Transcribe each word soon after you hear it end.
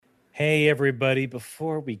Hey, everybody.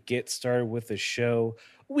 Before we get started with the show,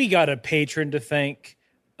 we got a patron to thank.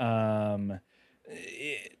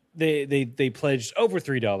 They pledged over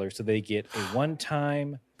 $3, so they get a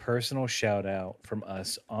one-time personal shout out from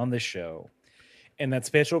us on the show. And that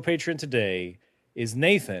special patron today is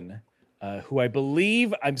Nathan, who I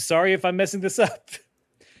believe, I'm sorry if I'm messing this up,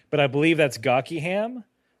 but I believe that's Gawky Ham.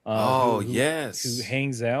 Yes. Who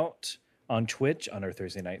hangs out on Twitch on our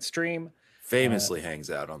Thursday night stream. Famously hangs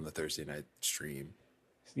out on the Thursday night stream.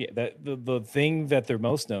 Yeah, the thing that they're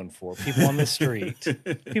most known for, people on the street.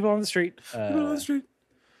 People on the street.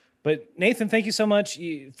 But Nathan, thank you so much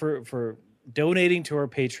for donating to our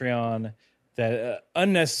Patreon. That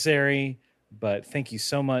unnecessary, but thank you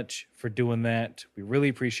so much for doing that. We really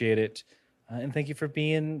appreciate it. And thank you for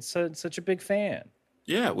being such a big fan.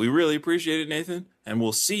 Yeah, we really appreciate it, Nathan. And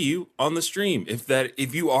we'll see you on the stream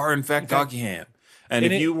if you are in fact Gawky Ham. And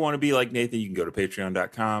if you want to be like Nathan, you can go to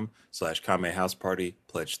patreon.com/KameHouseParty,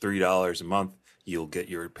 pledge $3 a month. You'll get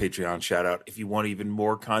your Patreon shout out. If you want even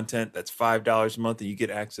more content, that's $5 a month and you get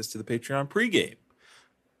access to the Patreon pregame.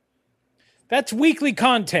 That's weekly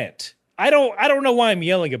content. I don't know why I'm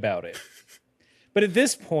yelling about it. But at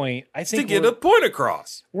this point, I think to get a point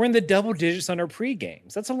across. We're in the double digits on our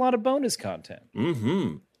pre-games. That's a lot of bonus content.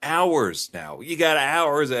 Mm-hmm. Hours now. You got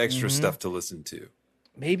hours of extra stuff to listen to.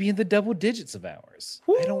 Maybe in the double digits of hours.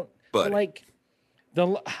 Woo, I don't like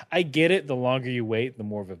I get it. The longer you wait, the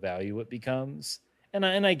more of a value it becomes. And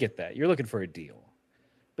I get that. You're looking for a deal.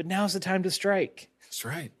 But now's the time to strike. That's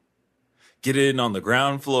right. Get in on the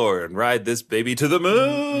ground floor and ride this baby to the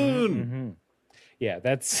moon. Mm-hmm. Yeah,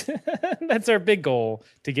 that's that's our big goal,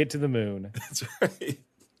 to get to the moon. That's right.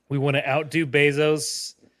 We want to outdo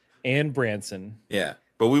Bezos and Branson. Yeah,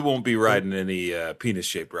 but we won't be riding any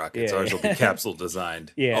penis-shaped rockets. Yeah. Ours will be capsule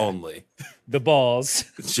designed only. The balls.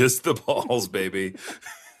 Just the balls, baby.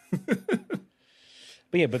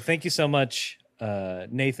 But thank you so much,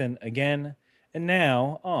 Nathan, again. And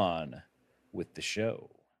now on with the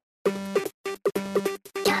show.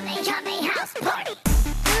 Coming house party.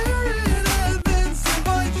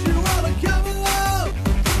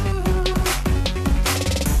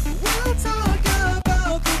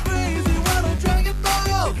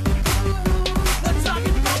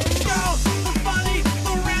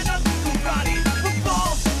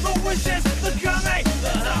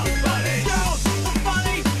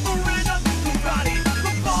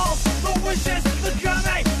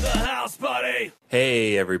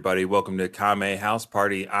 Hey, everybody. Welcome to Kame House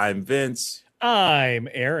Party. I'm Vince. I'm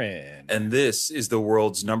Aaron. And this is the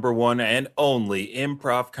world's #1 and only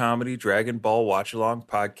improv comedy Dragon Ball Watch-Along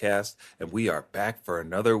podcast. And we are back for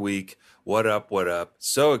another week. What up, what up?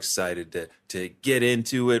 So excited to get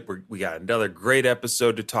into it. We got another great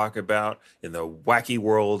episode to talk about in the wacky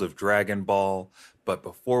world of Dragon Ball. But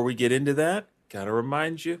before we get into that, gotta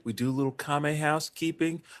remind you, we do a little Kame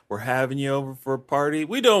housekeeping. We're having you over for a party.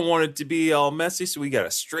 We don't want it to be all messy, so we gotta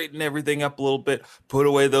straighten everything up a little bit, put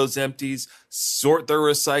away those empties, sort the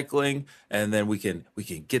recycling, and then we can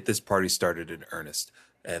get this party started in earnest.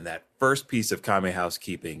 And that first piece of Kame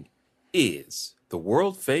housekeeping is the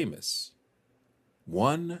world famous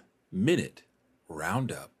 1 minute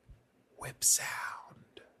roundup whip sound.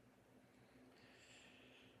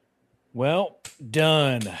 Well,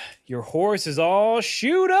 done. Your horse is all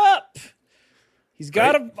shoed up. He's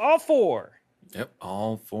got all 4. Yep,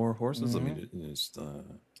 all 4 horses. Let me just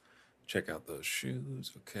check out those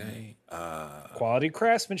shoes. Okay. Quality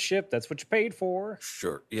craftsmanship. That's what you paid for.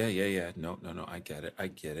 Sure. Yeah. No. I get it.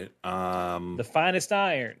 The finest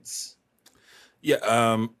irons.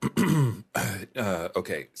 Yeah.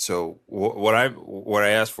 Okay. So what I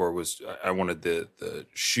asked for was I wanted the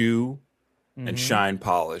shoe and shine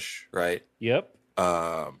polish, right? Yep.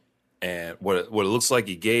 And what it looks like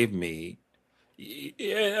he gave me,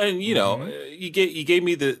 and you know, you gave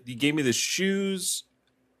me the shoes,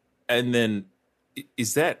 and then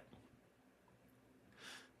is that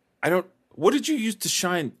what did you use to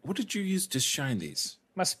shine? What did you use to shine these?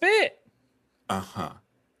 My spit. Uh-huh.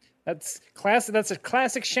 That's classic. That's a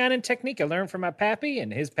classic shining technique I learned from my pappy,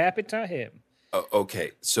 and his pappy taught him.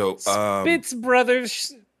 Okay, so Spitz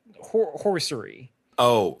Brothers horsery.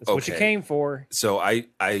 Oh, that's what you came for. So I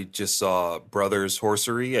just saw Brothers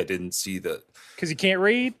Horsery. I didn't see the because you can't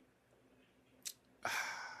read.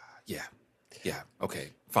 Yeah.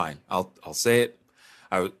 Okay, fine. I'll say it.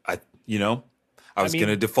 I was going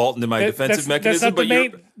to default into my defensive mechanism, but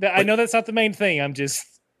I know that's not the main thing. I'm just.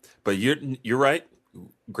 But you're right.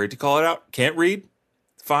 Great to call it out. Can't read.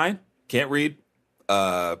 Fine. Can't read.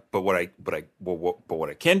 But what I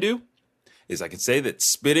can do is I can say that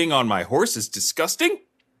spitting on my horse is disgusting.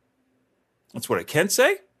 That's what I can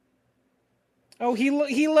say. Oh,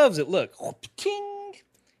 he loves it. Look, ting.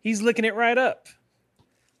 He's licking it right up.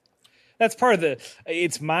 That's part of the.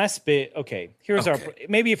 It's my spit. Okay, here's our.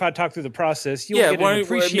 Maybe if I talk through the process, you'll get an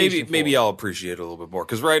appreciation. Maybe I'll appreciate it a little bit more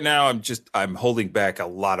because right now I'm holding back a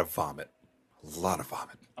lot of vomit.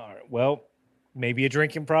 All right. Well, maybe a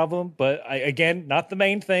drinking problem, but again, not the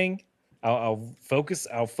main thing. I'll focus.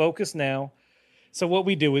 I'll focus now. So what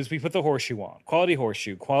we do is we put the horseshoe on. Quality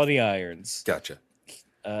horseshoe, quality irons. Gotcha.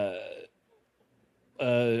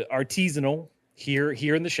 Artisanal here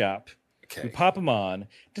in the shop. Okay. We pop them on.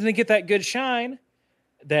 Then they get that good shine.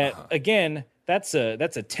 That again, that's a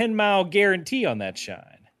 10-mile guarantee on that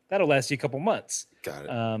shine. That'll last you a couple months. Got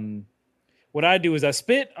it. What I do is I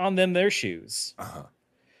spit on their shoes.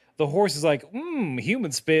 The horse is like,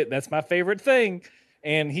 human spit. That's my favorite thing.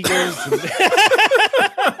 And he goes,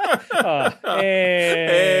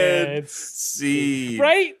 and see,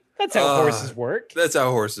 right? That's how horses work. That's how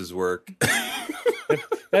horses work.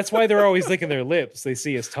 That's why they're always licking their lips. They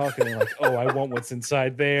see us talking and like, oh, I want what's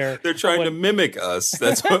inside there. They're trying to mimic us.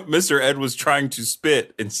 That's what Mr. Ed was trying to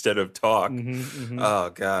spit instead of talk. Oh,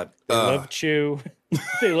 God. They love chew.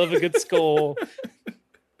 They love a good skull.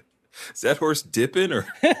 Is that horse dipping or?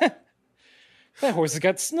 That horse has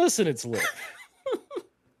got snus in its lip.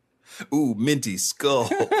 Ooh, minty skull.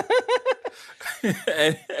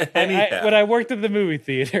 When I worked at the movie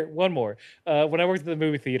theater, one more. When I worked at the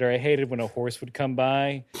movie theater, I hated when a horse would come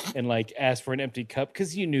by and like ask for an empty cup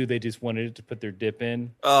because you knew they just wanted to put their dip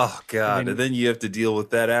in. Oh God! And then you have to deal with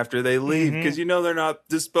that after they leave because you know they're not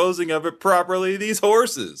disposing of it properly. These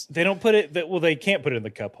horses. They don't put it. Well, they can't put it in the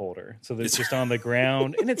cup holder, so it's just on the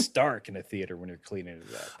ground, and it's dark in a theater when you're cleaning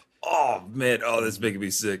it up. Oh man! Oh, that's making me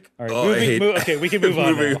sick. All right, okay, we can move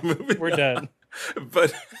on. We're done.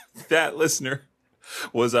 But that listener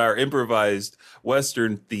was our improvised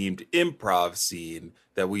Western-themed improv scene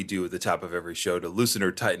that we do at the top of every show to loosen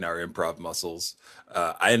or tighten our improv muscles.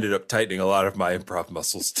 I ended up tightening a lot of my improv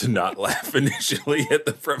muscles to not laugh initially at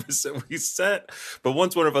the premise that we set. But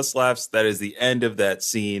once one of us laughs, that is the end of that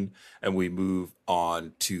scene, and we move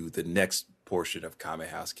on to the next portion of Kame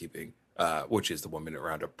Housekeeping. Which is the 1 minute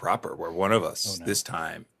roundup proper, where one of us, this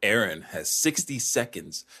time, Aaron, has 60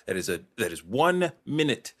 seconds. That is 1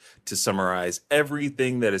 minute to summarize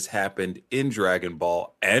everything that has happened in Dragon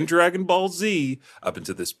Ball and Dragon Ball Z up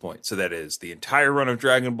until this point. So that is the entire run of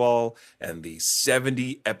Dragon Ball and the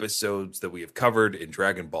 70 episodes that we have covered in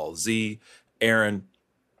Dragon Ball Z. Aaron,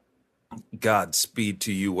 Godspeed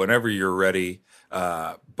to you whenever you're ready.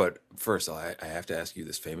 But first, I have to ask you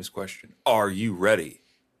this famous question. Are you ready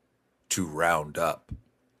to round up?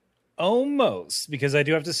 Almost, because I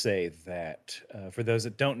do have to say that for those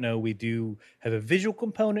that don't know, we do have a visual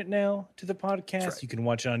component now to the podcast. Right. You can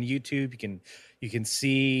watch it on YouTube. You can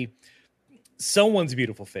see someone's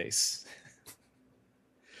beautiful face.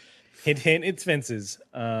 Hint, hint, it's Vince's.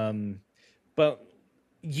 But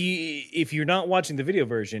if you're not watching the video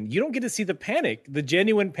version, you don't get to see the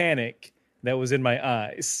genuine panic that was in my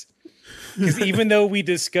eyes. Because even though we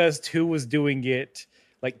discussed who was doing it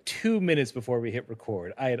like 2 minutes before we hit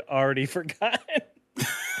record, I had already forgotten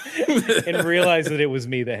and realized that it was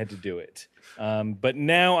me that had to do it. But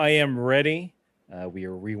now I am ready. We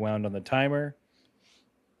are rewound on the timer.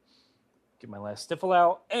 Get my last sniffle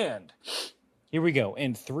out. And here we go.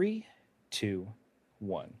 In 3, 2,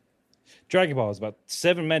 1. Dragon Ball is about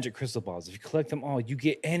 7 magic crystal balls. If you collect them all, you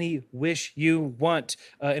get any wish you want.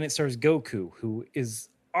 And it stars Goku, who is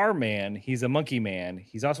our man. He's a monkey man.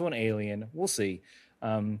 He's also an alien. We'll see.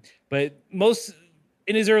 But most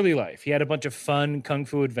in his early life, he had a bunch of fun kung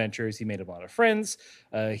fu adventures. He made a lot of friends.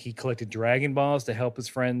 He collected Dragon Balls to help his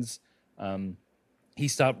friends. He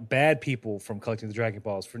stopped bad people from collecting the Dragon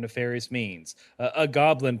Balls for nefarious means. A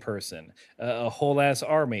goblin person, a whole ass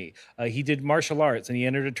army. He did martial arts and he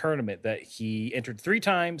entered a tournament that he entered 3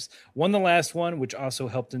 times, won the last one, which also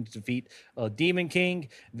helped him to defeat Demon King.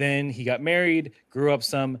 Then he got married, grew up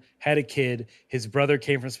some, had a kid. His brother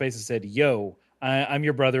came from space and said, "Yo, I'm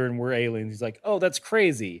your brother and we're aliens." He's like, "Oh, that's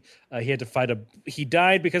crazy." He had to fight he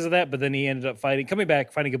died because of that, but then he ended up fighting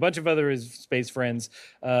a bunch of other his space friends.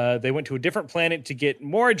 They went to a different planet to get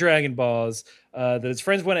more Dragon Balls. That his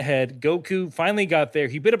friends went ahead. Goku finally got there.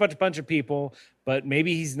 He bit a bunch of people, but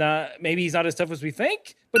maybe he's not as tough as we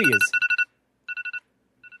think, but he is.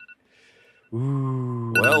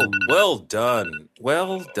 Ooh. Well done.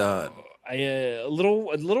 Well done. A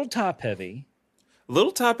little top heavy. A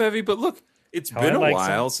little top heavy, but look, it's been a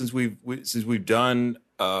while since we've done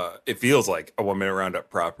it feels like a 1 minute roundup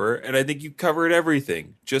proper, and I think you covered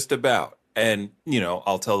everything just about. And,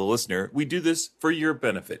 I'll tell the listener, we do this for your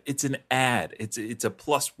benefit. It's an ad. It's a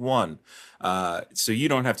 +1. So you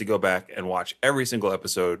don't have to go back and watch every single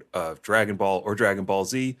episode of Dragon Ball or Dragon Ball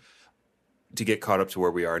Z to get caught up to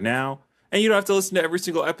where we are now. And you don't have to listen to every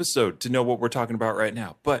single episode to know what we're talking about right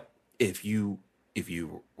now. But if you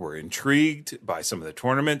were intrigued by some of the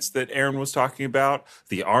tournaments that Aaron was talking about,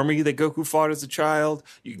 the army that Goku fought as a child,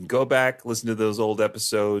 you can go back, listen to those old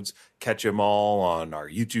episodes, catch them all on our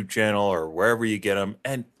YouTube channel or wherever you get them.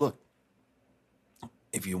 And look,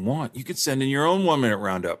 if you want, you could send in your own 1 minute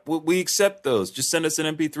roundup. We accept those. Just send us an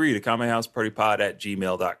MP3 to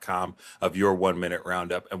kamehousepartypod@gmail.com of your 1 minute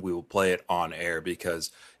roundup, and we will play it on air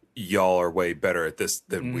because y'all are way better at this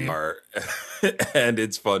than we are. And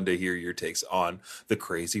it's fun to hear your takes on the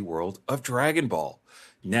crazy world of Dragon Ball.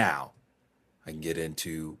 Now, I can get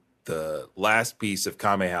into the last piece of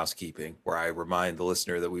Kame housekeeping, where I remind the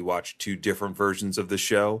listener that we watch 2 different versions of the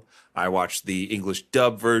show. I watch the English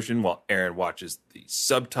dub version while Aaron watches the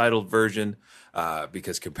subtitled version,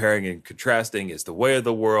 because comparing and contrasting is the way of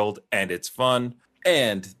the world, and it's fun.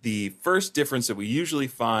 And the first difference that we usually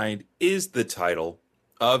find is the title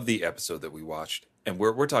of the episode that we watched. And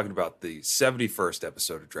we're talking about the 71st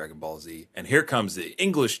episode of Dragon Ball Z. And here comes the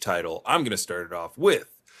English title. I'm going to start it off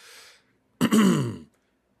with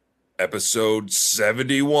Episode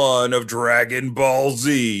 71 of Dragon Ball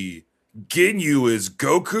Z. Ginyu is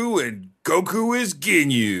Goku and Goku is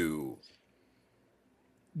Ginyu.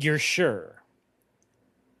 You're sure?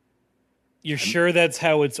 You're sure that's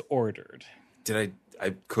how it's ordered? I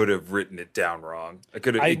could have written it down wrong. Look.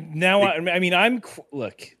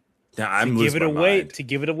 Now I'm to give it away mind. to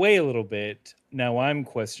give it away a little bit. Now I'm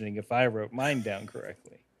questioning if I wrote mine down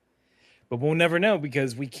correctly, but we'll never know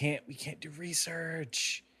because we can't do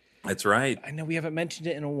research. That's right. I know we haven't mentioned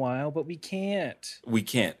it in a while, but we can't. We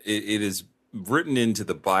can't. It is written into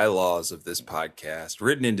the bylaws of this podcast,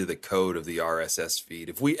 written into the code of the RSS feed.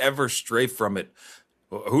 If we ever stray from it,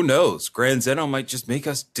 who knows? Grand Zeno might just make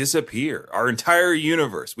us disappear. Our entire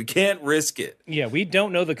universe. We can't risk it. Yeah, we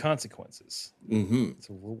don't know the consequences. Mm-hmm.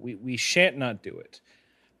 So we shan't not do it.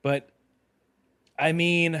 But, I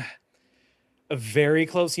mean, a very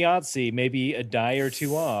close Yahtzee, maybe a die or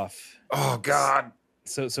 2 off. Oh, God.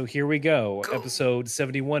 So here we go. Episode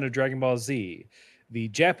 71 of Dragon Ball Z. The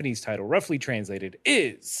Japanese title, roughly translated,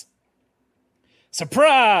 is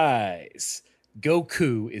Surprise!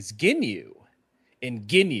 Goku is Ginyu, and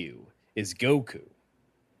Ginyu is Goku.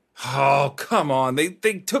 Oh, come on. They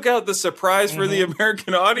took out the surprise for the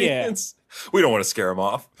American audience. Yeah. We don't want to scare them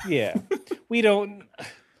off. Yeah. We don't...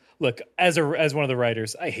 Look, as one of the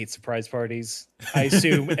writers, I hate surprise parties. I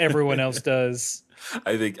assume everyone else does.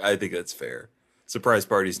 I think that's fair. Surprise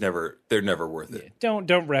parties they're never worth it. Yeah,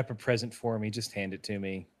 don't wrap a present for me. Just hand it to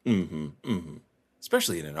me. Mm-hmm. Mm-hmm.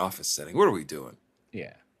 Especially in an office setting. What are we doing?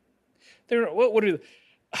 Yeah. What are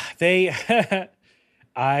they?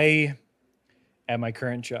 I, at my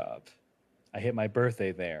current job, I hit my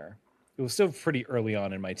birthday there. It was still pretty early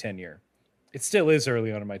on in my tenure. It still is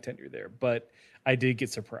early on in my tenure there, but I did get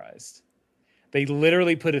surprised. They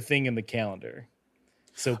literally put a thing in the calendar.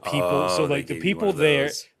 So people, the people there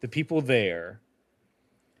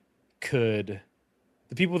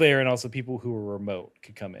and also people who were remote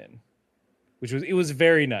could come in, it was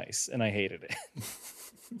very nice, and I hated it,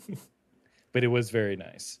 but it was very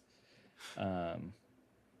nice.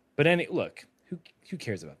 But look, who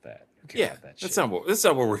cares about that? Who cares about that shit? That's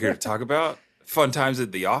not what we're here to talk about. Fun times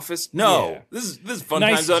at the office? No, yeah. This is fun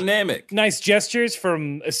times on Namek. Nice gestures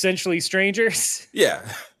from essentially strangers. Yeah,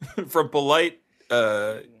 from polite,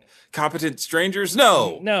 competent strangers.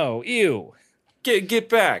 No, ew. Get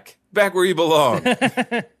back where you belong.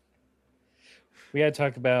 We got to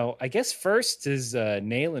talk about. I guess first is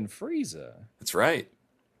Nail and Frieza. That's right.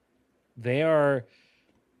 They are.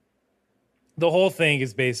 The whole thing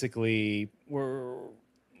is basically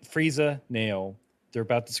Frieza, Nail. They're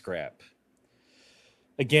about to scrap.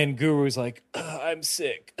 Again, Guru's like, I'm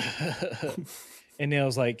sick. And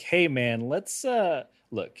Nail's like, hey, man, let's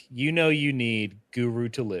look, you need Guru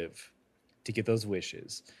to live to get those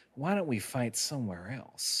wishes. Why don't we fight somewhere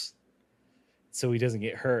else so he doesn't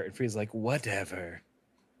get hurt? And Frieza's like, whatever.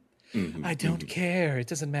 Mm-hmm, I don't care. It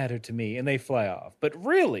doesn't matter to me. And they fly off. But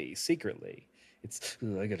really, secretly, it's,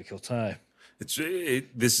 I got to kill time.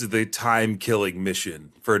 This is the time-killing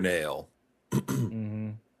mission for Nail.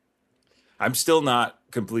 Mm-hmm. I'm still not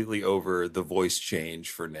completely over the voice change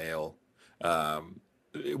for Nail.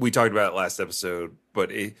 We talked about it last episode, but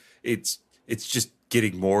it's just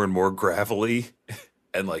getting more and more gravelly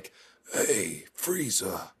and like, hey,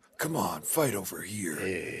 Frieza, come on, fight over here.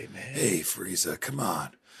 Hey, man. Hey, Frieza, come on.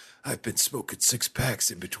 I've been smoking 6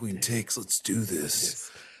 packs in between takes. Let's do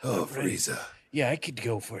this. Oh, Frieza. Yeah, I could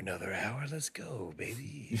go for another hour. Let's go,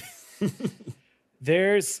 baby. We'll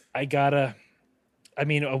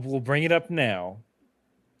bring it up now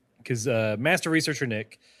because Master Researcher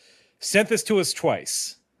Nick sent this to us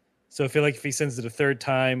twice. So I feel like if he sends it a third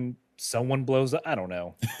time, someone blows up. I don't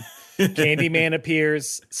know. Candyman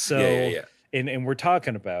appears. So, Yeah. And we're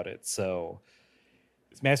talking about it. So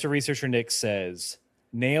Master Researcher Nick says,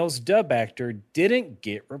 Nail's dub actor didn't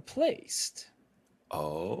get replaced.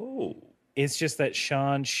 Oh. It's just that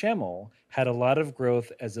Sean Schemmel had a lot of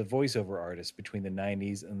growth as a voiceover artist between the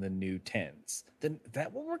 90s and the new 10s. Is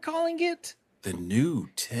that what we're calling it? The new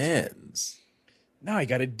 10s. Now I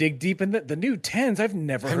got to dig deep in the new 10s. I've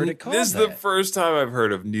never heard it called This is that. the first time I've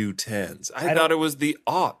heard of new 10s. I thought it was the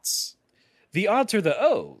aughts. The aughts are the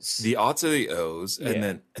O's. The aughts are the O's, Yeah.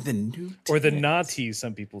 and then new 10s. Or the naughties,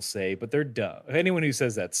 some people say, but they're dumb. Anyone who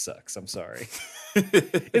says that sucks. I'm sorry.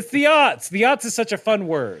 It's the aughts. The aughts is such a fun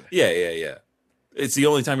word. Yeah. It's the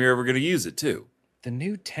only time you're ever going to use it, too. The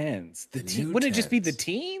new 10s. new Wouldn't it just be 10s. the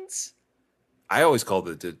teens? I always called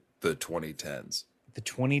it the 2010s. The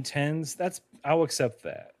 2010s? I'll accept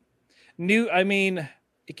that.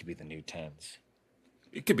 It could be the new 10s.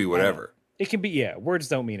 It could be whatever. It can be, words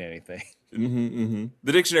don't mean anything. The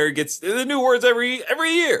dictionary gets the new words every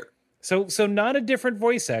year. So not a different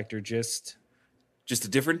voice actor, just Just a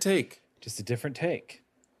different take. a different take.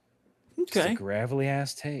 Just Okay. a gravelly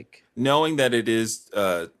ass take. Knowing that it is,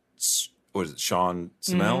 what is it, Sean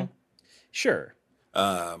Smell? Sure.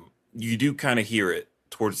 You do kind of hear it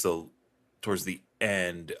towards the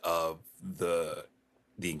end of the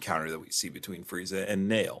encounter that we see between Frieza and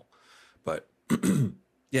Nail. But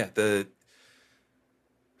yeah,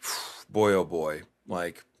 boy oh boy,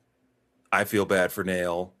 like I feel bad for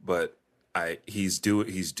Nail, but he's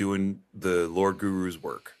doing the Lord Guru's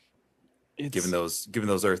work, giving those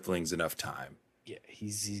Earthlings enough time. Yeah,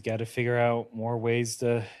 he's got to figure out more ways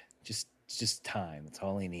to just time. That's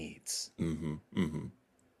all he needs. He's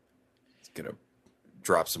gonna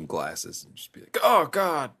drop some glasses and just be like, "Oh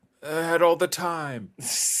God, I had all the time."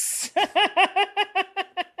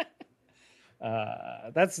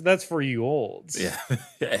 That's for you olds. Yeah.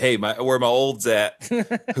 Hey, where my olds at?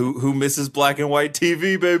 who misses black and white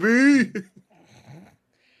TV, baby?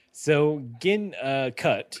 So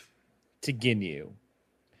cut to Ginyu.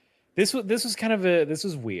 This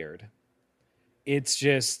was weird. It's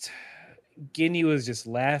just Ginyu is just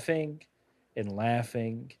laughing and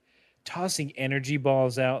laughing, tossing energy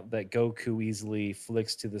balls out that Goku easily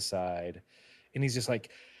flicks to the side, and he's just like,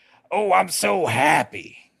 "Oh, I'm so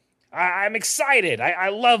happy. I'm excited. I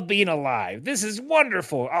love being alive. This is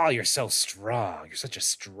wonderful. Oh, you're so strong. You're such a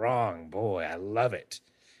strong boy. I love it."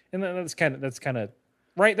 And then that's kind of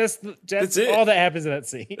right. That's it. all that happens in that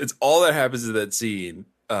scene. It's all that happens in that scene.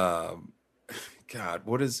 God,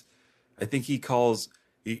 what is? I think he calls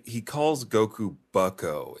Goku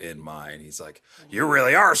Bucko in mine. He's like, "You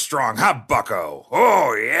really are strong, huh, Bucko?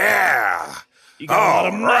 Oh yeah, You got a lot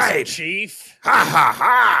of all muscle, right. Chief. Ha ha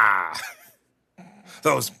ha!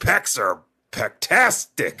 Those pecs are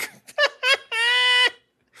pectastic."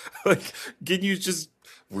 Like Ginyu's just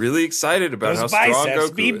really excited about Those how strong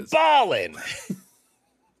biceps Goku be is. ballin'.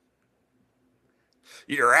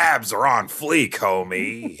 Your abs are on fleek,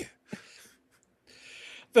 homie.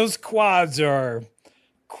 Those quads are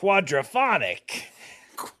quadraphonic.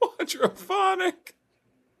 Quadraphonic.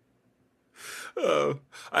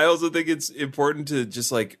 I also think it's important to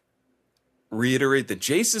just like reiterate that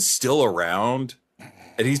Jace is still around,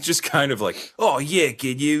 and he's just kind of like, "Oh yeah,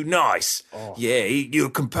 Ginyu, nice. Oh. Yeah, you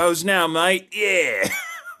composed now, mate. Yeah."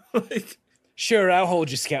 Like, Sure, I'll hold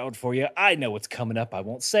your scout for you. I know what's coming up. I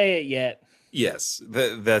won't say it yet. yes,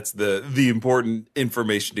 that's the important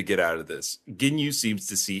information to get out of this. Ginyu seems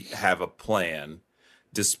to have a plan,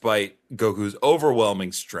 despite Goku's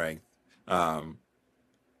overwhelming strength. And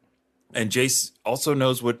Jace also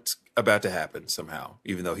knows what's about to happen somehow,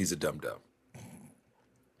 even though he's a dum-dum.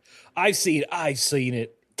 I've seen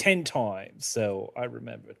it 10 times, so I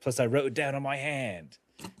remember it. Plus, I wrote it down on my hand.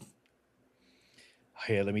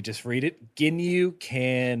 Here, let me just read it. Ginyu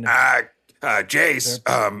can... Jace,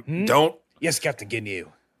 don't... Yes, Captain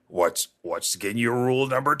Ginyu. What's Ginyu rule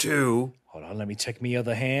number 2? Hold on, let me check me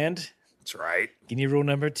other hand. That's right. Ginyu rule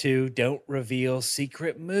number 2, don't reveal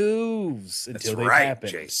secret moves until That's they right, happen.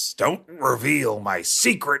 Jace. Don't reveal my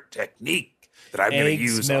secret technique that I'm going to Eggs,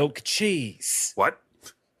 use milk, cheese. What?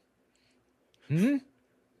 Do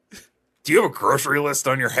you have a grocery list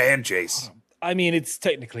on your hand, Jace? I mean, it's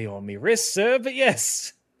technically on me wrist, sir, but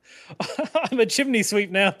yes. I'm a chimney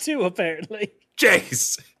sweep now, too, apparently.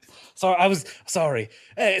 Jace! Sorry, I was sorry.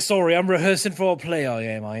 Hey, sorry, I'm rehearsing for a play. I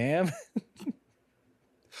am.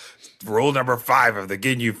 Rule number 5 of the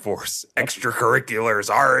Ginyu Force: extracurriculars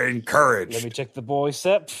are encouraged. Let me check the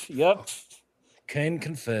biceps. Yep, can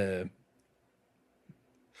confirm.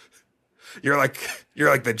 You're like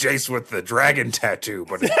the Jace with the dragon tattoo,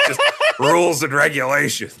 but it's just rules and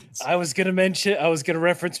regulations. I was gonna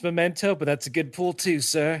reference Memento, but that's a good pull too,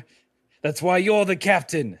 sir. That's why you're the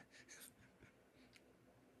captain.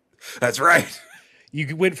 That's right.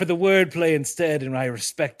 You went for the wordplay instead, and I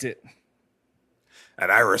respect it.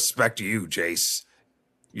 And I respect you, Jace.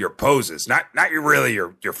 Your poses, not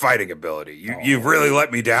your fighting ability. You've really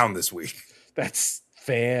let me down this week. That's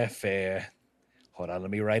fair. Hold on,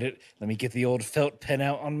 let me write it. Let me get the old felt pen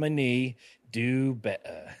out on my knee. Do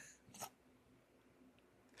better.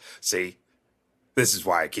 See, this is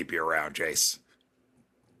why I keep you around, Jace.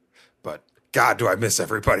 But God, do I miss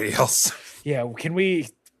everybody else. Yeah, can we,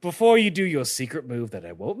 before you do your secret move that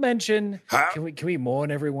I won't mention, Huh? can we mourn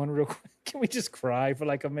everyone real quick? Can we just cry for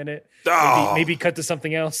like a minute? Oh. Maybe cut to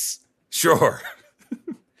something else. Sure.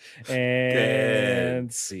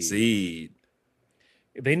 And see. Seed.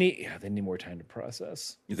 They need more time to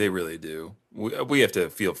process. They really do. We have to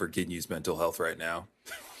feel for Ginyu's mental health right now.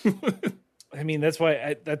 I mean, that's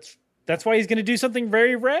why he's going to do something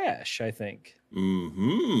very rash, I think.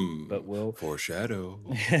 Mm-hmm. But we'll foreshadow.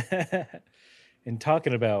 And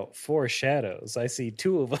talking about foreshadows, I see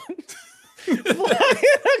 2 of them flying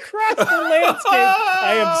across the landscape.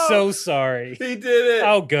 I am so sorry. He did it.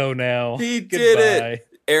 I'll go now. He Goodbye. did it.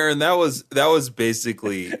 Aaron, that was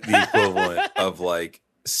basically the equivalent of like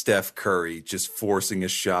Steph Curry just forcing a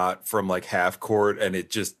shot from like half court and it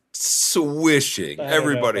just swishing. I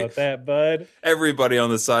don't know about that, bud. Everybody on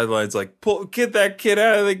the sidelines like, get that kid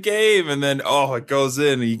out of the game, and then it goes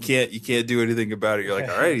in and you can't do anything about it. You're like,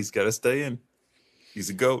 all right, he's got to stay in. He's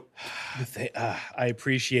a GOAT. I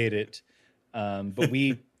appreciate it. But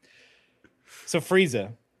so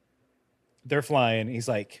Frieza, they're flying. He's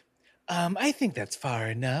like, I think that's far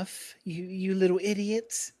enough, you little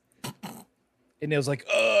idiots. And Nail's like,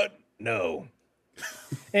 no.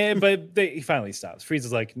 But he finally stops.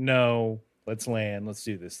 Frieza's like, no, let's land. Let's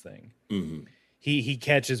do this thing. Mm-hmm. He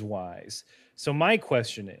catches wise. So my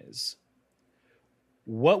question is,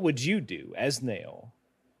 what would you do as Nail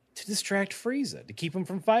to distract Frieza, to keep him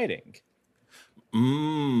from fighting?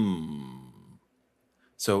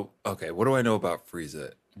 So, okay, what do I know about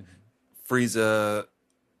Frieza? Mm-hmm. Frieza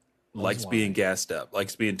likes being gassed up,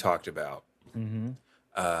 likes being talked about. Mm-hmm.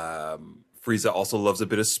 Frieza also loves a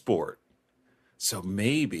bit of sport. So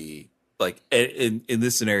maybe, like, in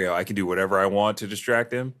this scenario, I can do whatever I want to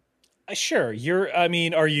distract him. Sure. Are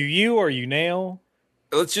you or are you Nail?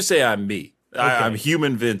 Let's just say I'm me. Okay. I'm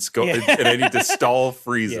human Vince, and I need to stall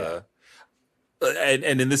Frieza. Yeah.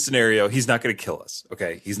 And in this scenario, he's not going to kill us.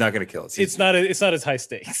 Okay, he's not going to kill us. It's not as high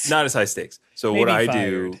stakes. Not as high stakes. So Maybe what I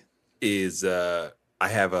fired. do is I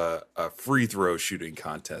have a free throw shooting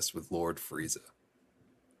contest with Lord Frieza.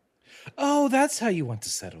 Oh, that's how you want to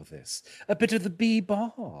settle this. A bit of the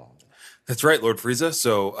B-ball. That's right, Lord Frieza.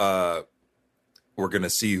 So we're going to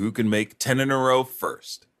see who can make 10 in a row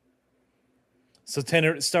first. So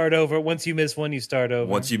 10 start over. Once you miss one, you start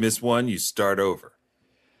over. Once you miss one, you start over.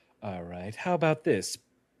 All right. How about this?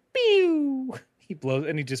 Pew! He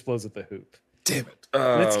just blows up the hoop. Damn it.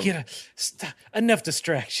 Let's get enough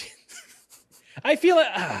distractions. I feel like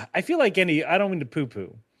I don't mean to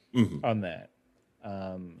poo-poo on that.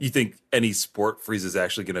 You think any sport Frieza's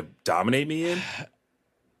actually going to dominate me in?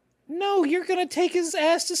 No, you're going to take his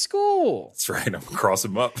ass to school. That's right. I'm going to cross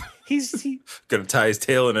him up. He's going to tie his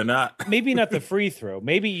tail in a knot. Maybe not the free throw.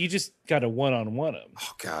 Maybe you just got to one-on-one him.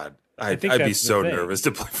 Oh, God. I'd be so nervous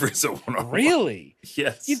to play Frieza one-on-one. Really?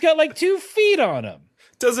 Yes. You've got like 2 feet on him.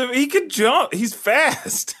 He can jump. He's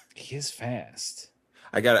fast. He is fast.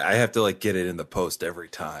 I have to like get it in the post every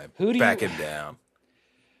time. Back him down.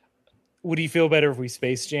 Would you feel better if we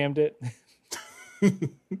space jammed it?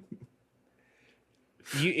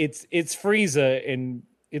 It's Frieza and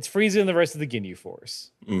the rest of the Ginyu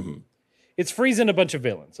Force. Mm-hmm. It's Frieza and a bunch of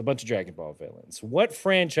villains, a bunch of Dragon Ball villains. What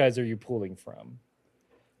franchise are you pulling from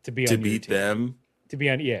to be on to your beat team? them? To be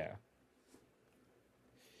on, yeah.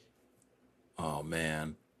 Oh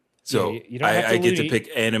man! So you don't have to I get to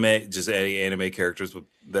pick just any anime characters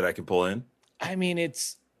that I can pull in. I mean,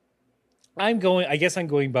 I guess I'm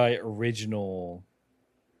going by original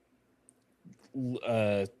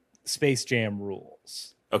Space Jam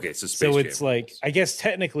rules. Okay, so it's Jam like rules. I guess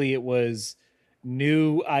technically it was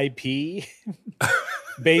new IP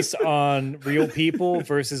based on real people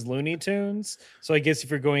versus Looney Tunes. So I guess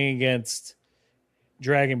if you're going against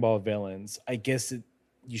Dragon Ball villains, I guess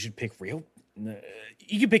you should pick real.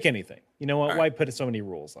 You can pick anything. You know what? All Why right. put so many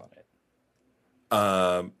rules on it?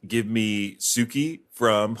 Give me Suki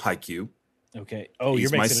from Haikyuu. Okay. Oh,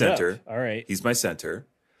 He's you're my mixing it center. up. All right. He's my center.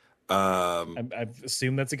 I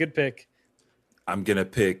assume that's a good pick. I'm gonna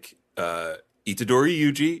pick Itadori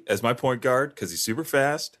Yuji as my point guard because he's super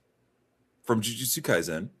fast from Jujutsu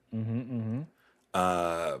Kaisen.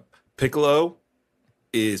 Piccolo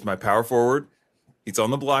is my power forward. He's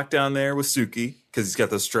on the block down there with Suki because he's got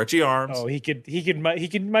those stretchy arms. Oh, he could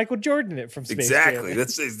Michael Jordan it from Space Exactly. Jam.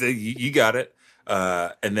 That's you got it.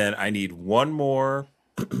 And then I need one more.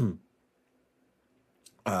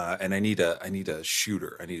 And I need a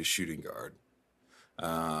shooter. I need a shooting guard.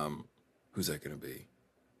 Who's that going to be?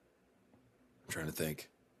 I'm trying to think.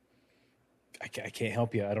 I can't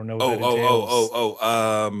help you. I don't know what that entails.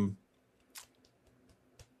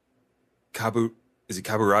 Is it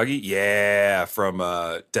Kaburagi? Yeah, from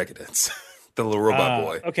Decadence. The little robot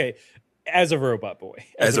boy. Okay. As a robot boy.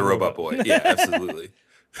 As a robot boy. Yeah, absolutely.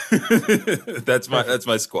 That's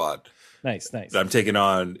my squad. Nice. I'm taking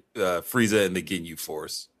on Frieza and the Ginyu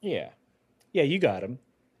Force. Yeah. Yeah, you got him.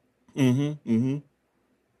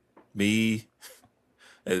 Me.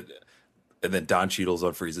 And then Don Cheadle's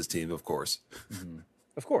on Frieza's team, of course.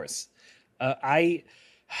 Of course. That's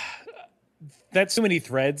too many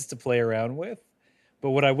threads to play around with.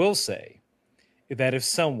 But what I will say is that if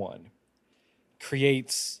someone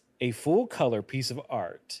creates a full color piece of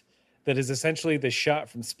art that is essentially the shot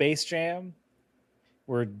from Space Jam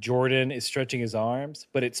where Jordan is stretching his arms,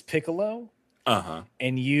 but it's Piccolo,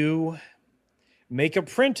 and you make a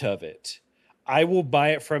print of it, I will buy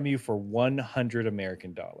it from you for $100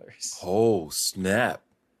 American. Oh, snap.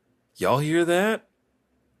 Y'all hear that?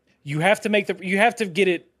 You have to get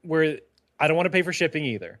it where I don't want to pay for shipping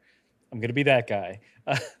either. I'm going to be that guy.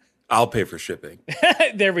 I'll pay for shipping.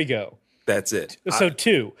 There we go. That's it. So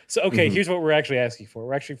two. So, okay, here's what we're actually asking for.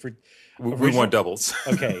 We're actually for We want doubles.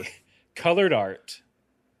 Okay. Colored art.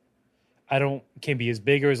 Can be as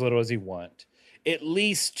big or as little as you want. At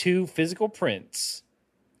least 2 physical prints.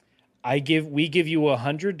 We give you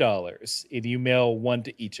 $100 and you mail 1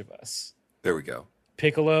 to each of us. There we go.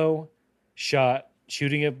 Piccolo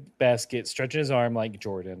shooting a basket, stretching his arm like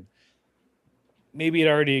Jordan. Maybe it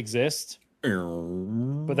already exists,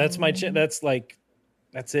 but that's that's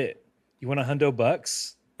it. You want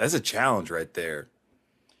 $100? That's a challenge right there.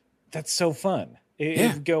 That's so fun. Yeah.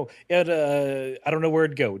 It'd go. I don't know where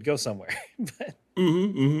it'd go. It'd go somewhere. But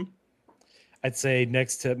I'd say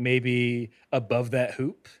next to maybe above that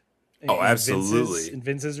hoop. Oh, absolutely. In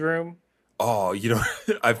Vince's room. Oh,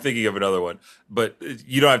 I'm thinking of another one, but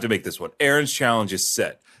you don't have to make this one. Aaron's challenge is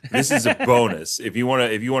set. This is a bonus. If you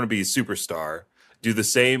want to be a superstar, do the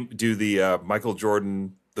same. Do the Michael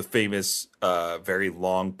Jordan, the famous, very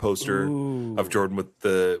long poster of Jordan with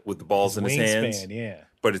the balls in his hands. Yeah.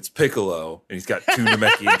 But it's Piccolo, and he's got 2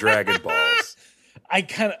 Namekian Dragon balls. I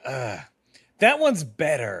kind of that one's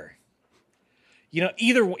better. I'm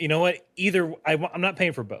not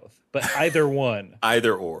paying for both, but either one.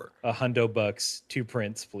 Either or. $100, 2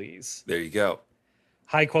 prints, please. There you go.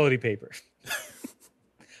 High quality paper.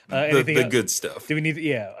 The good stuff. Do we need?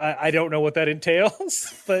 Yeah, I don't know what that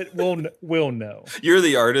entails, but we'll know. You're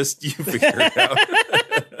the artist. You figure it out.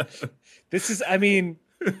 This is. I mean,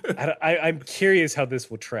 I'm curious how this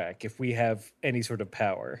will track if we have any sort of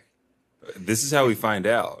power. This is how we find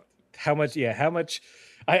out. How much? Yeah, how much?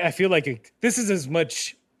 I feel like this is as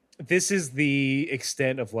much. This is the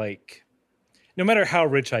extent of like. No matter how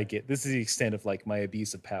rich I get, this is the extent of like my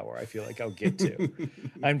abuse of power. I feel like I'll get to.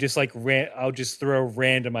 I'm just like I'll just throw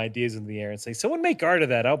random ideas in the air and say, "Someone make art of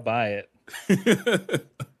that. I'll buy it."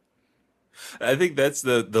 I think that's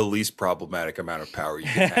the least problematic amount of power you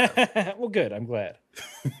can have. Well, good. I'm glad.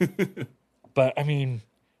 But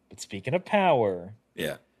speaking of power,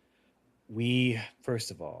 yeah. First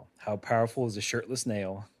of all, how powerful is a shirtless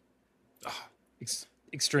nail?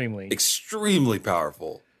 Extremely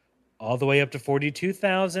powerful. All the way up to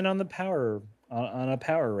 42,000 on the power on a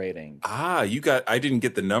power rating. I didn't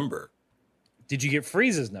get the number. Did you get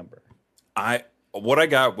Frieza's number? What I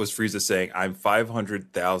got was Frieza saying, "I'm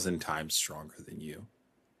 500,000 times stronger than you."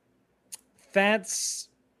 That's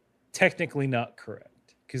technically not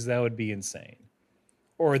correct because that would be insane,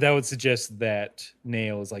 or that would suggest that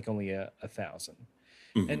Nail is like only 1,000.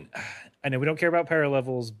 And I know we don't care about power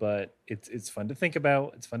levels, but it's fun to think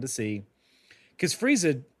about. It's fun to see because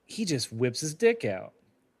Frieza. He just whips his dick out.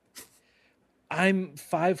 I'm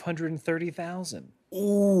 530,000.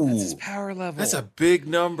 Ooh. That's his power level. That's a big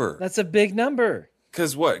number. That's a big number.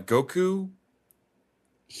 Because what? Goku?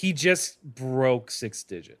 He just broke 6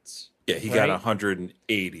 digits. Yeah, he right? got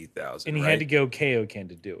 180,000. And he had to go Kaioken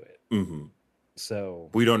to do it. Mm-hmm. So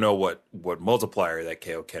We don't know what multiplier that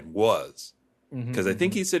Kaioken was. Because I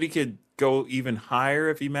think he said he could go even higher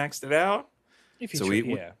if he maxed it out. if you So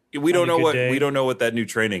yeah. we don't On a know good what day. we don't know what that new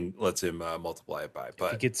training lets him multiply it by. If he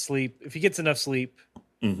But gets sleep, if he gets enough sleep,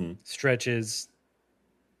 Mhm. stretches,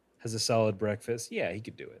 has a solid breakfast, yeah, he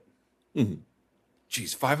could do it.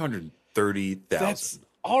 Geez, 530,000. That's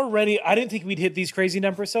already. I didn't think we'd hit these crazy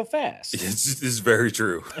numbers so fast. This is very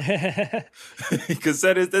true. Because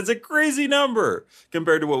that's a crazy number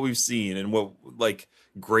compared to what we've seen and what like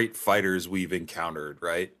great fighters we've encountered,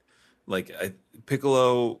 right? Like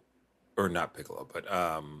Piccolo, or not Piccolo, but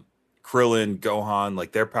Krillin, Gohan,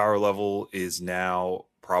 like their power level is now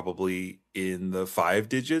probably in the 5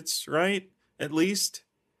 digits, right? At least.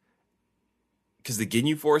 Because the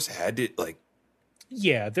Ginyu Force had to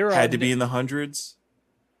Yeah, they're all had to be in the hundreds.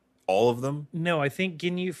 All of them. No, I think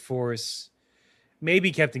Ginyu Force,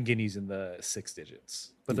 maybe Captain Ginny's in the 6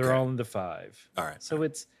 digits, but they're Okay. all in the 5. All right. So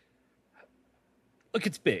it's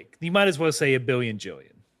big. You might as well say a billion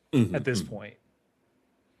jillion at this point,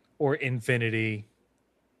 or infinity,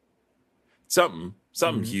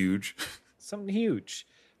 Something huge. something huge.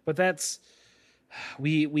 But that's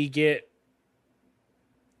we get.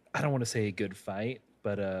 I don't want to say a good fight,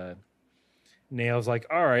 but Nail's like,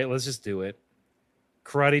 all right, let's just do it.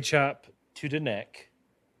 Karate chop to the neck.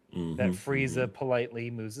 That Frieza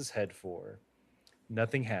politely moves his head for.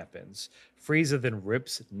 Nothing happens. Frieza then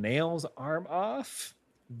rips Nail's arm off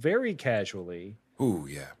very casually. Ooh,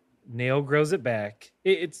 yeah. Nail grows it back.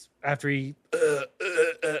 It's after he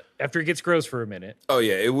gets gross for a minute. Oh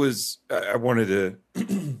yeah, it was. I wanted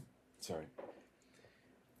to. Sorry.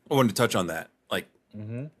 I wanted to touch on that, like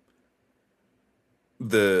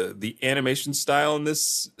the animation style in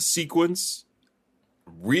this sequence.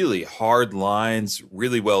 Really hard lines,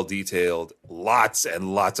 really well detailed. Lots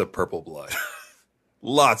and lots of purple blood.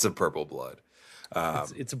 Lots of purple blood.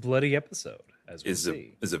 It's a bloody episode, as we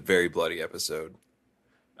see. Is a very bloody episode.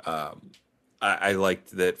 I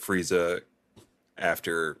liked that Frieza,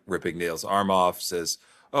 after ripping Nail's arm off, says,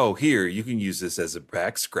 "Oh, here, you can use this as a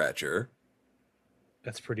back scratcher."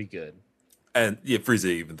 That's pretty good. And yeah, Frieza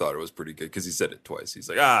even thought it was pretty good because he said it twice. He's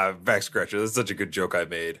like, back scratcher. That's such a good joke I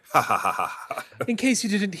made. Ha ha ha ha. In case you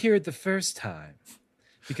didn't hear it the first time,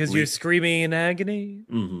 because you're screaming in agony.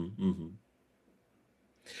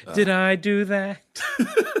 Did I do that?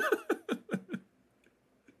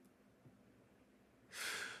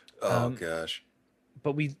 Oh, gosh.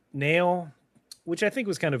 But Nail, which I think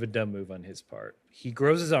was kind of a dumb move on his part. He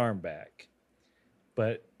grows his arm back,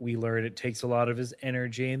 but we learn it takes a lot of his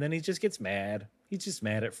energy, and then he just gets mad. He's just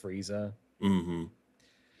mad at Frieza.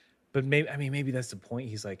 But maybe that's the point.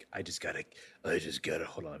 He's like, I just gotta,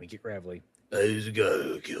 hold on, let me get gravelly. I just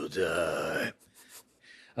gotta kill time.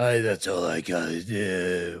 That's all I gotta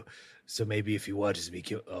do. So maybe if he watches me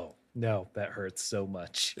kill, oh no, that hurts so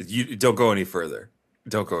much. You don't go any further.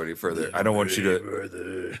 Don't go any further. I don't want you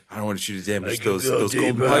to damage those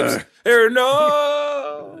golden pipes. Aaron,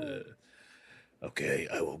 no. Okay,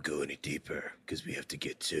 I won't go any deeper because we have to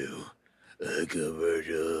get to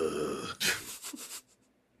commercial.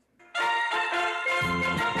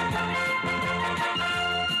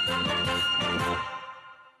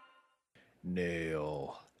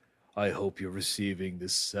 Nail, I hope you're receiving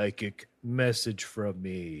this psychic message from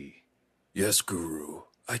me. Yes, Guru.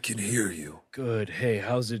 I can hear you. Good. Hey,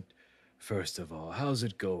 first of all, how's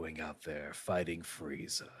it going out there fighting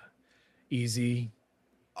Frieza? Easy?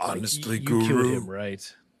 Honestly, you Guru. killed him,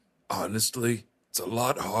 right? Honestly, it's a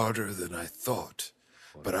lot harder than I thought.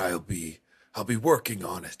 But I'll be working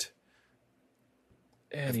on it.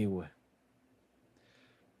 Anyway,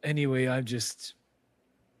 I'm just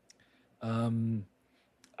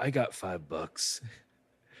I got $5.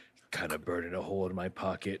 Kind of burning a hole in my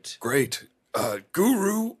pocket. Great.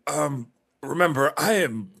 Guru, remember, I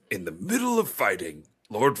am in the middle of fighting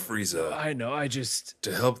Lord Frieza I know,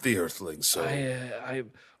 to help the Earthlings, so...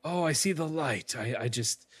 I see the light. I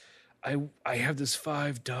have this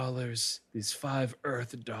 $5, these 5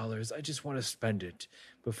 Earth dollars. I just want to spend it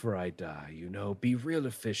before I die, be real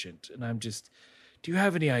efficient. And do you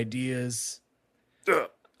have any ideas?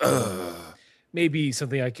 Maybe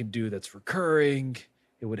something I can do that's recurring.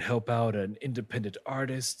 It would help out an independent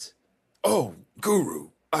artist. Oh,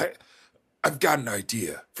 Guru, I've got an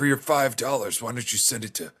idea. For your $5, why don't you send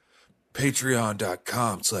it to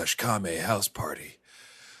patreon.com/Kame House Party.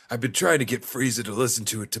 I've been trying to get Frieza to listen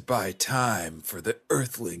to it to buy time for the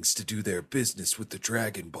Earthlings to do their business with the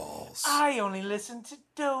Dragon Balls. I only listen to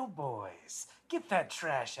Doughboys. Get that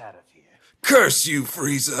trash out of here. Curse you,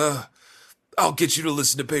 Frieza! I'll get you to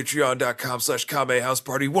listen to patreon.com/Kame House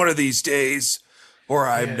Party one of these days, or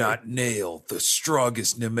I'm not Nail, the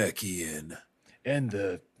strongest Namekian.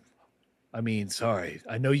 And sorry,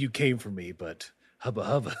 I know you came for me, but hubba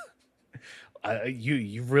hubba.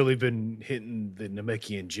 You've really been hitting the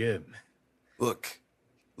Namekian gym. Look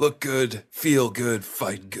good, feel good,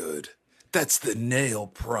 fight good. That's the Nail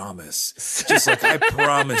promise. Just like I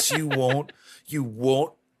promise you won't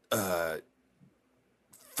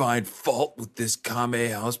find fault with this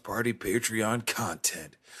Kame House Party Patreon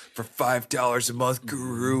content. For $5 a month,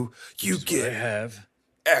 Guru, you get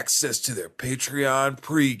access to their Patreon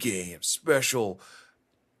pregame special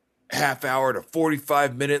half-hour to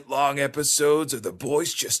 45-minute long episodes of the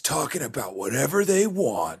boys just talking about whatever they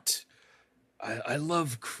want. I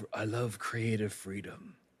love creative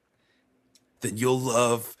freedom. Then you'll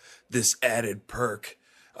love this added perk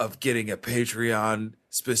of getting a Patreon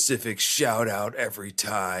specific shout out every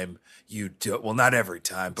time you do. Well, not every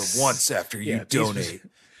time, but once after you donate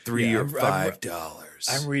 $3 or $5.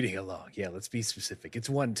 I'm reading along. Yeah, let's be specific. It's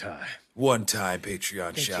one time. One time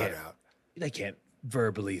Patreon shout out. They can't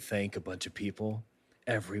verbally thank a bunch of people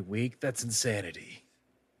every week. That's insanity.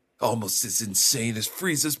 Almost as insane as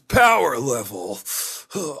Frieza's power level.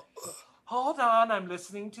 Hold on, I'm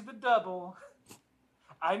listening to the double.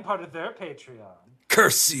 I'm part of their Patreon.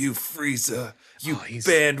 Curse you, Frieza, you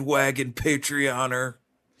bandwagon Patreoner.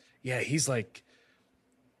 Yeah, he's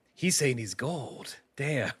saying he's gold.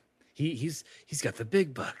 Damn, he's got the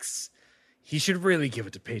big bucks. He should really give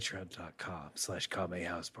it to patreon.com/Kame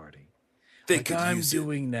House Party. They like could I'm use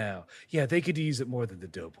doing now. Yeah, they could use it more than the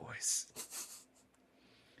Doughboys.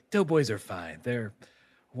 Doughboys are fine. They're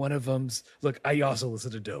one of them's. Look, I also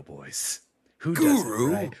listen to Doughboys. Who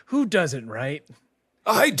doesn't, right? Who doesn't, right?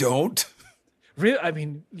 I don't. Really? I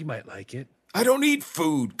mean, you might like it. I don't eat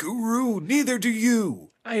food, Guru. Neither do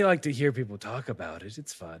you. I like to hear people talk about it.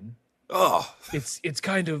 It's fun. Oh. It's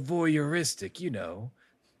kind of voyeuristic, you know.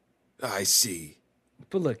 I see.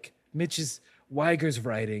 But look, Weiger's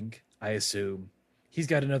writing, I assume. He's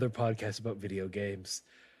got another podcast about video games.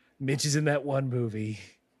 Mitch is in that one movie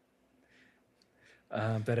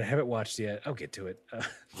that I haven't watched yet. I'll get to it.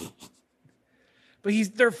 But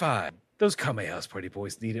they're fine. Those Kame House Party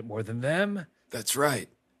boys need it more than them. That's right.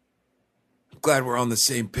 I'm glad we're on the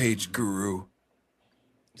same page, Guru.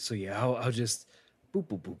 So yeah, I'll just boop,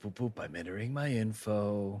 boop, boop, boop, boop. I'm entering my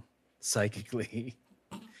info psychically.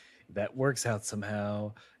 That works out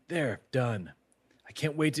somehow. There, done. I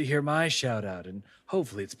can't wait to hear my shout out, and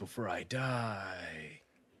hopefully it's before I die.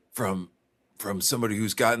 From somebody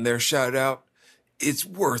who's gotten their shout out, it's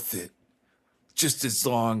worth it. Just as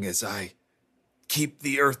long as I keep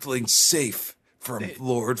the Earthlings safe from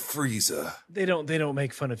Lord Frieza. They don't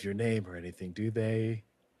make fun of your name or anything, do they?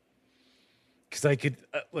 Because I could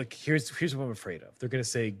look. Here's what I'm afraid of. They're gonna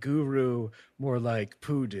say Guru more like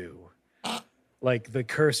Poodoo, like the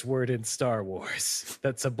curse word in Star Wars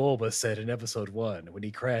that Sebulba said in Episode 1 when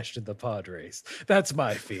he crashed in the pod race. That's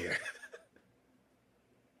my fear.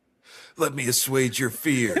 Let me assuage your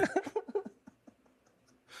fear.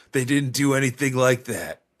 They didn't do anything like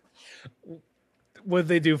that. What'd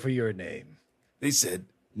they do for your name? They said,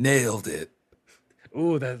 nailed it.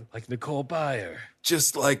 Ooh, that's like Nicole Byer.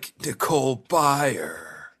 Just like Nicole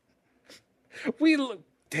Byer.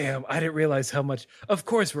 Damn, I didn't realize how much. Of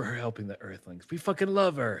course we're helping the Earthlings. We fucking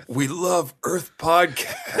love Earth. We love Earth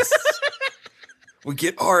podcasts. We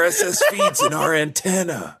get RSS feeds in our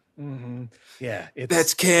antenna. Mm-hmm. Yeah.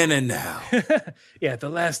 That's canon now. Yeah, the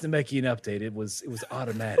last Namekian update, it was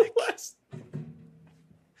automatic.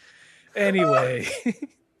 Anyway,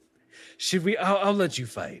 should we? I'll let you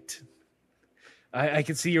fight. I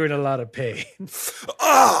can see you're in a lot of pain.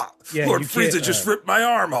 Yeah, Lord Frieza just ripped my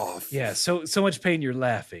arm off. Yeah, so much pain you're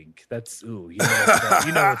laughing. That's you know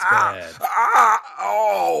it's bad.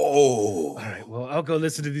 Oh. All right, well, I'll go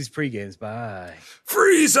listen to these pregames. Bye.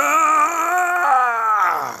 Frieza!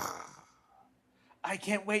 I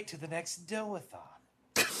can't wait to the next Doathon.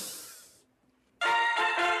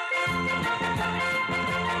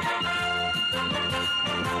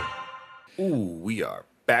 Ooh, we are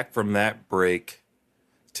back from that break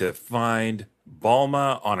to find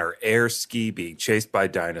Bulma on her air ski being chased by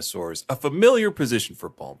dinosaurs. A familiar position for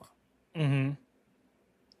Bulma. Mm-hmm.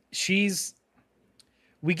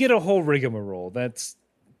 We get a whole rigmarole. That's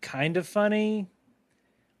kind of funny.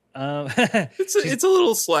 It's a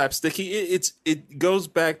little slapsticky. It goes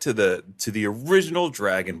back to the original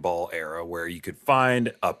Dragon Ball era where you could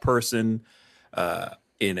find a person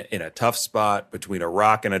in a tough spot between a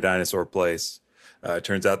rock and a dinosaur place.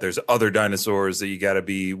 Turns out there's other dinosaurs that you got to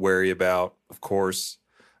be wary about, of course.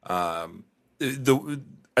 I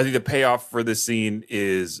I think the payoff for this scene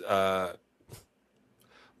is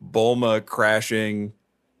Bulma crashing,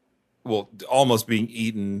 well, almost being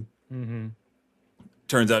eaten. Mm-hmm.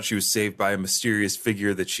 Turns out she was saved by a mysterious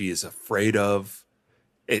figure that she is afraid of.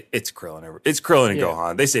 It's Krillin. It's Krillin and Yeah.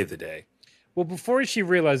 Gohan. They save the day. Well, before she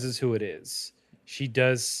realizes who it is, she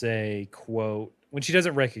does say, quote, when she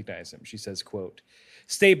doesn't recognize him, she says, quote,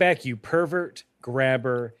 "Stay back, you pervert,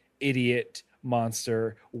 grabber, idiot,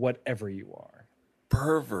 monster, whatever you are."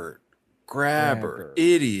 Pervert, grabber, Grabber.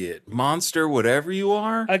 idiot, monster, whatever you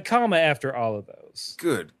are. A comma after all of those.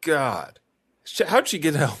 Good God. How'd she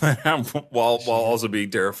get all that out while also being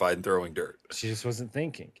terrified and throwing dirt? She just wasn't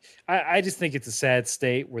thinking. I just think it's a sad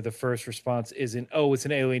state where the first response isn't, "Oh, it's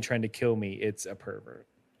an alien trying to kill me." It's a pervert.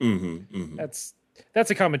 Mm-hmm, mm-hmm.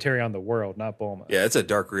 That's a commentary on the world, not Bulma. Yeah, it's a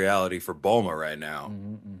dark reality for Bulma right now.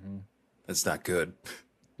 Mm-hmm. That's not good.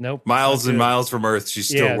 Nope. Miles not and good. miles from Earth, she's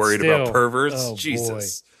still Yeah, worried still. about perverts. Oh,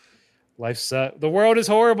 Jesus. Life sucks. The world is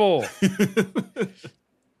horrible.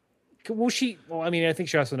 Well, I mean, I think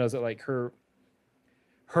she also knows that like her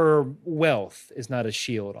wealth is not a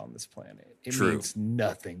shield on this planet. It True. means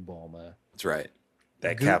nothing, Bulma. That's right.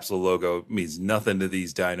 That Goo- capsule logo means nothing to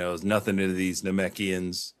these dinos, nothing to these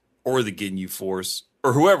Namekians or the Ginyu Force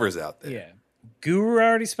or whoever's out there. Yeah. Guru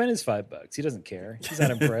already spent his $5. He doesn't care. He's not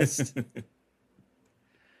impressed.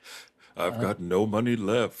 I've got no money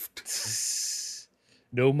left.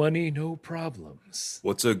 No money, no problems.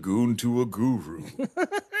 What's a goon to a guru?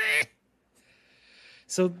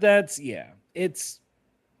 So that's, yeah, it's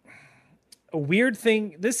a weird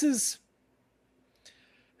thing. This is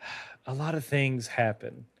a lot of things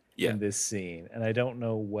happen Yeah. in this scene, and I don't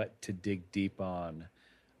know what to dig deep on.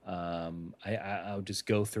 I'll just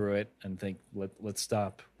go through it and think, let's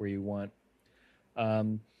stop where you want.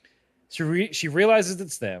 She realizes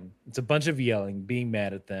it's them. It's a bunch of yelling, being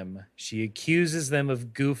mad at them. She accuses them of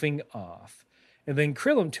goofing off. And then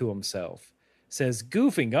Krillin to himself says,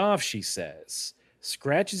 "Goofing off," she says,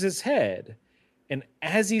 scratches his head. And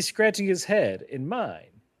as he's scratching his head in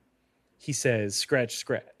mine, he says, "Scratch,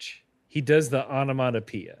 scratch." He does the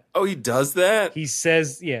onomatopoeia. Oh, he does that? He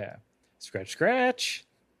says, yeah, "Scratch, scratch."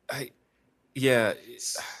 Yeah.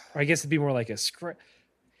 Or I guess it'd be more like a scratch.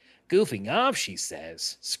 "Goofing off," she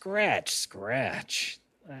says. "Scratch, scratch."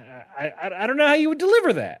 I don't know how you would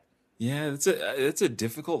deliver that. Yeah, it's a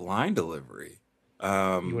difficult line delivery. You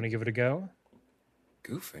want to give it a go?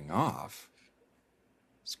 Goofing off.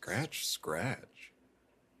 Scratch, scratch.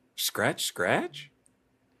 Scratch, scratch?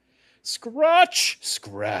 Scratch,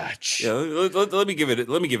 scratch. Yeah, let me give it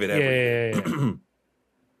everything. Yeah.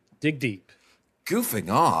 Dig deep. Goofing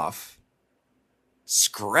off.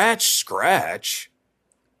 Scratch, scratch.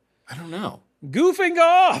 I don't know. "Goofing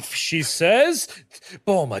off," she says.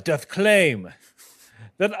 "Bulma doth claim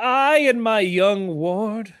that I and my young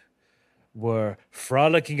ward were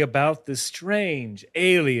frolicking about this strange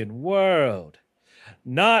alien world,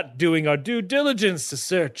 not doing our due diligence to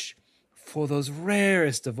search for those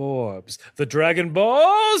rarest of orbs, the Dragon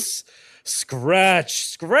Balls. Scratch,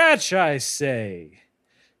 scratch, I say.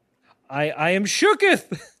 I am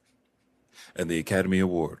shooketh." And the Academy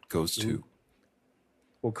Award goes to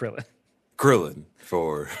Well, Krillin. Krillin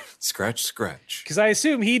for Scratch, Scratch. Because I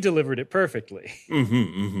assume he delivered it perfectly.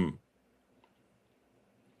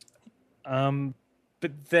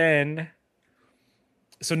 But then,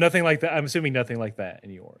 so nothing like that. I'm assuming nothing like that in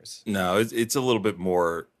yours. No, it's a little bit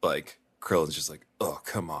more like Krillin's just like, oh,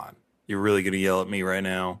 come on. You're really going to yell at me right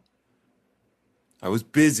now? I was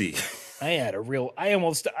busy. I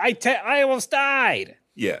almost died.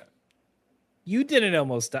 Yeah. You didn't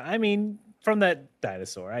almost die. I mean, from that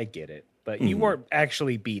dinosaur, I get it, but you weren't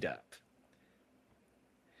actually beat up.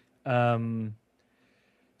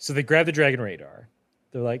 So they grab the Dragon Radar.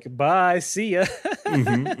 They're like, "Bye, see ya."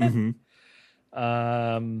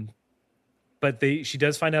 But she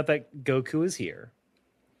does find out that Goku is here.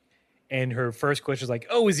 And her first question is like,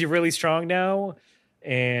 "Oh, is he really strong now?"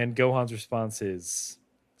 And Gohan's response is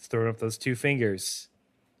throwing up those two fingers.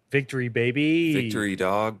 "Victory, baby. Victory,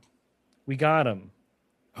 dog. We got him."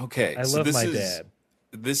 Okay. I love my dad.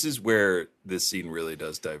 This is where this scene really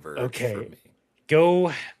does diverge Okay. for me.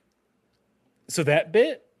 Go. So that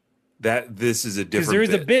bit, This is a because different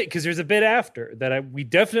there's a bit after that we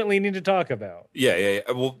definitely need to talk about. Yeah.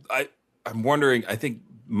 Well, I'm wondering, I think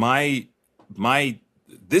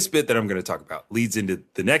this bit that I'm going to talk about leads into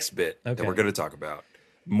the next bit that Okay. we're going to talk about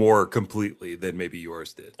more completely than maybe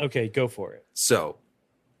yours did. Okay, go for it. So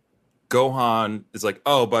Gohan is like,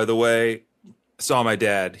 oh, by the way, saw my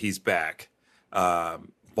dad. He's back.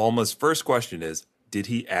 Bulma's first question is, did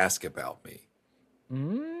he ask about me?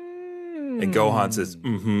 And Gohan says,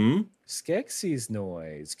 Skeksis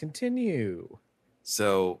noise. Continue.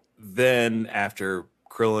 So then after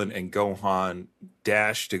Krillin and Gohan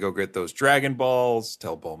dash to go get those Dragon Balls,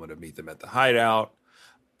 tell Bulma to meet them at the hideout.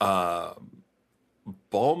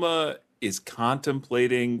 Bulma is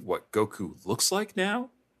contemplating what Goku looks like now.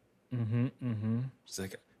 She's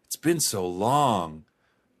like, it's been so long.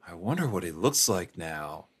 I wonder what he looks like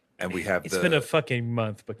now. And we have It's been a fucking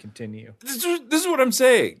month, but continue. This is what I'm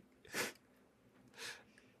saying.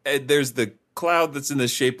 And there's the cloud that's in the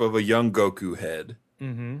shape of a young Goku head.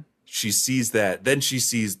 She sees that. Then she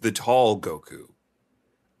sees the tall Goku.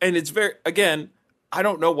 And it's very, again, I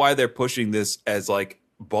don't know why they're pushing this as like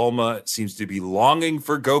Bulma seems to be longing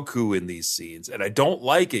for Goku in these scenes. And I don't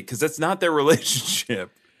like it because that's not their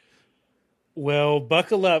relationship. Well,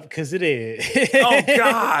 buckle up because it is. Oh,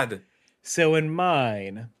 God. So in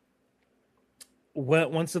mine,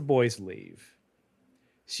 once the boys leave,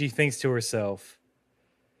 she thinks to herself,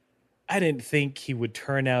 I didn't think he would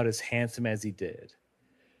turn out as handsome as he did.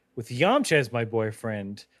 With Yamcha as my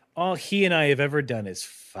boyfriend, all he and I have ever done is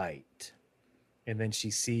fight. And then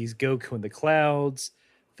she sees Goku in the clouds,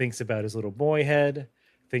 thinks about his little boy head,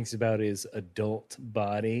 thinks about his adult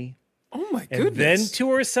body. Oh, my And goodness. then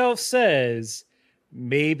to herself says,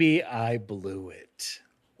 maybe I blew it.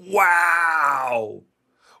 Wow.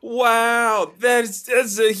 Wow.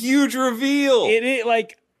 That's a huge reveal. It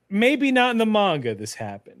like, maybe not in the manga this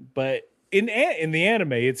happened, but in the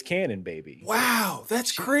anime, it's canon, baby. Wow.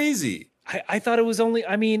 That's crazy. I thought it was only,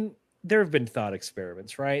 I mean, there have been thought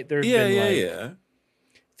experiments, right? There's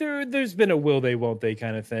been a will they, won't they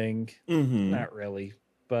kind of thing. Not really,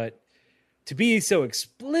 but to be so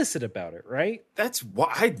explicit about it, right? That's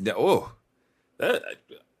why I know.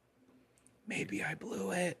 Maybe I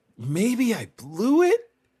blew it. Maybe I blew it?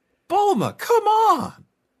 Bulma, come on.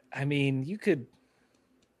 I mean, you couldn't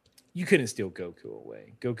steal Goku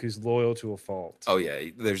away. Goku's loyal to a fault. Oh yeah,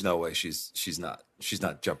 there's no way she's not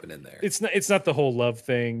jumping in there. It's not the whole love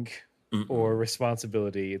thing or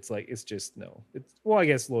responsibility. It's just no. Well, I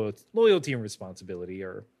guess loyalty and responsibility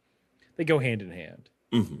they go hand in hand.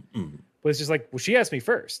 But it's just like, well, she asked me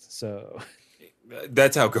first, so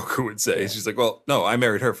That's how Goku would say. Yeah. She's like, well, no, I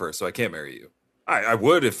married her first, so I can't marry you. I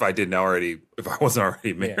would if I wasn't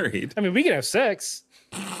already married. Yeah. I mean, we can have sex.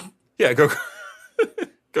 Yeah,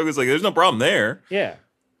 Goku's like, there's no problem there. Yeah.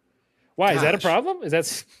 Why? Is that a problem? Is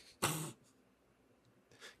that?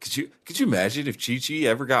 Could you imagine if Chi-Chi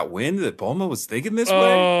ever got wind that Bulma was thinking this way?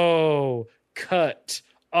 Oh, cut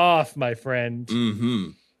off, my friend.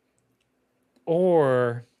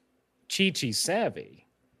 Or Chi-Chi's savvy.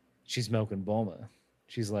 She's milking Bulma.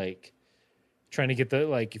 She's like trying to get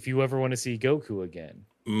if you ever want to see Goku again.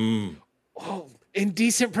 Oh,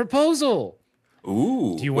 indecent proposal.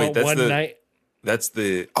 Ooh. Do you want one night? That's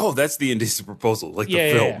the indecent proposal, the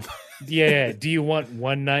film. Yeah. Do you want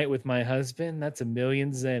one night with my husband? That's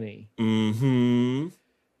 1,000,000 zenny.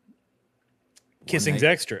 Kissing's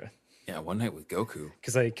extra. Yeah, one night with Goku.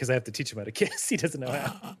 Because I have to teach him how to kiss. He doesn't know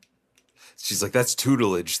how. She's like, that's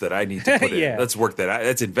tutelage that I need to put in. That's work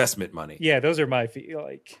that's investment money. Yeah, those are my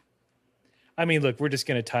I mean, look, we're just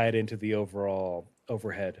going to tie it into the overall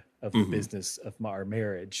overhead of the business of our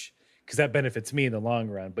marriage because that benefits me in the long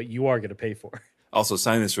run, but you are going to pay for it. Also,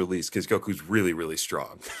 sign this release because Goku's really, really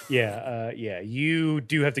strong. Yeah, you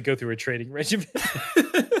do have to go through a training regimen.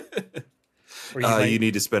 You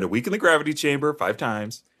need to spend a week in the gravity chamber 5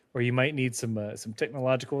 times. Or you might need some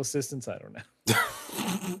technological assistance. I don't know.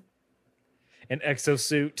 An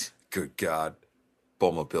exosuit. Good God.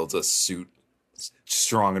 Bulma builds a suit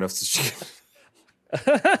strong enough to...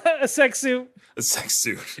 A sex suit. A sex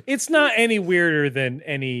suit. It's not any weirder than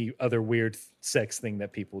any other weird sex thing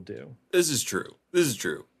that people do. This is true.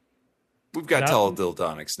 We've got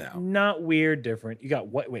teledildonics now. Not weird, different. You got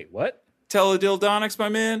what? Wait, what? Teledildonics, my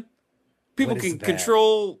man. People can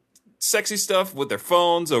control sexy stuff with their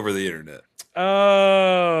phones over the internet.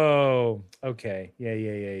 Oh, okay. Yeah.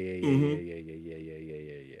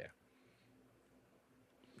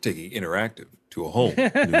 Taking interactive to a whole new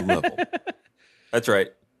level. That's right.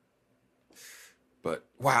 But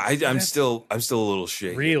wow, I'm still a little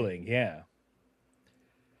shaky. Reeling, yeah.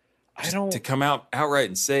 To come outright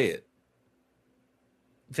and say it.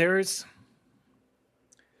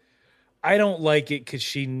 I don't like it because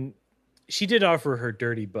she did offer her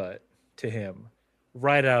dirty butt to him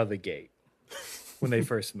right out of the gate when they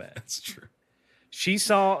first met. That's true. He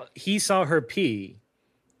saw her pee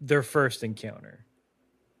their first encounter,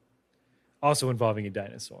 also involving a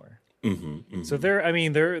dinosaur. So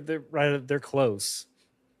they're close.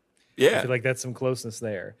 Yeah, I feel like that's some closeness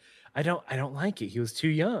there. I don't like it. He was too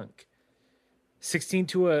young. 16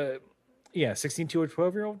 to a Yeah, 16 to a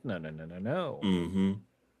 12-year-old? No. Mm-hmm.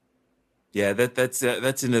 Yeah, that's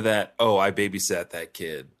into that. Oh, I babysat that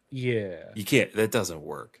kid. Yeah. You can't. That doesn't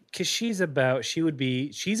work. Because she's in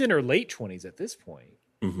her late 20s at this point.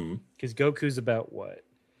 Mm-hmm. Because Goku's about what?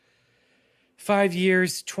 5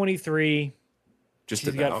 years, 23. Just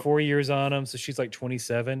She's about. got 4 years on him, so she's like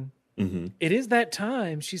 27. Mm-hmm. It is that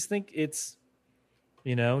time. She's she's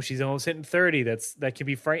almost hitting 30. That can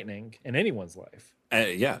be frightening in anyone's life.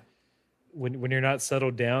 Yeah. When you're not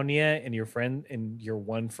settled down yet, and your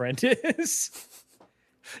one friend is.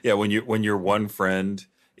 Yeah, when your one friend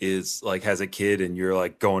is like has a kid and you're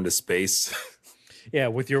like going to space. Yeah,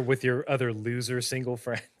 with your other loser single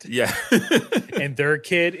friend. Yeah. And their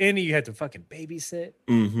kid, and you have to fucking babysit.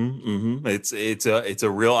 Mm-hmm. It's a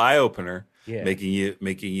real eye opener. Yeah.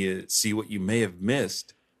 Making you see what you may have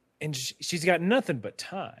missed. And she's got nothing but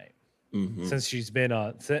time Mm-hmm. since she's been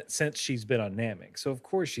on Namek. So of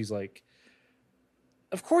course she's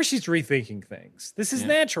rethinking things. This is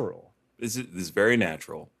natural. This is very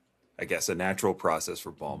natural. I guess a natural process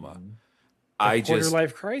for Bulma. A quarter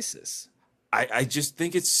life crisis. I just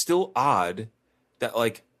think it's still odd that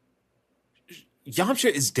like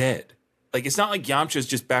Yamcha is dead. Like it's not like Yamcha is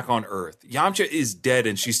just back on Earth. Yamcha is dead,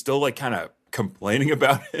 and she's still like kind of complaining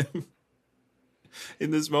about him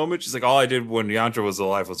in this moment. She's like, all I did when Yamcha was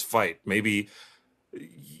alive was fight. Maybe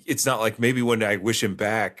it's not like maybe when I wish him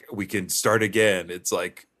back, we can start again. It's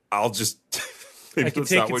like I'll just I can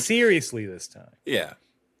take it seriously this time. Yeah,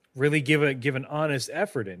 really give an honest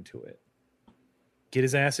effort into it. Get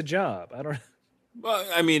his ass a job. I don't know. Well,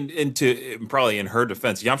 I mean, probably in her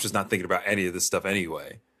defense, Yamcha's not thinking about any of this stuff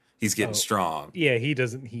anyway. He's getting strong. Yeah, he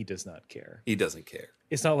does not care. He doesn't care.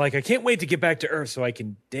 It's not like I can't wait to get back to Earth so I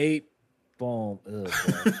can date. Boom.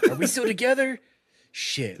 Are we still together?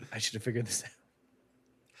 Shit, I should have figured this out.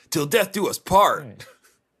 Till death do us part. Right.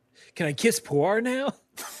 Can I kiss Puar now?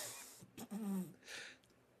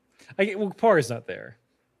 Puar is not there.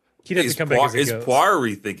 He'd have to come back as a ghost. Is Puar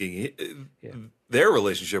rethinking their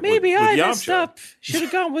relationship with I Yamcha? Messed up. Should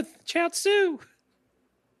have gone with Chaozu.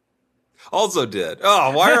 Also dead.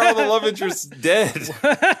 Oh, why are all the love interests dead?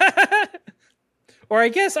 Or I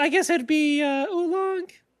guess it'd be Oolong.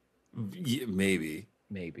 Yeah, maybe.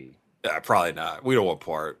 Maybe. Probably not. We don't want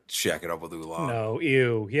Puar shacking up with Oolong. No,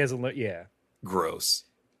 ew. He hasn't. Yeah. Gross.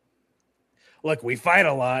 Look, we fight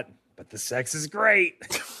a lot, but the sex is great.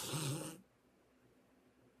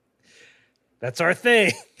 That's our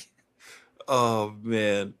thing. Oh,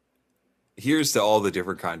 man. Here's to all the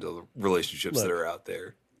different kinds of relationships that are out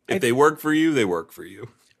there. If they work for you, they work for you.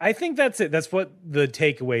 I think that's it. That's what the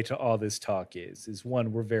takeaway to all this talk is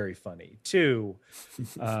one, we're very funny. Two,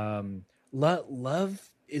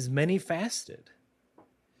 love is many-faceted.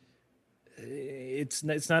 It's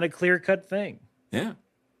not a clear-cut thing. Yeah.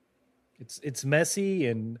 It's messy,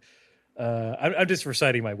 and I'm just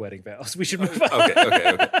reciting my wedding vows. We should move on.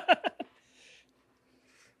 Okay.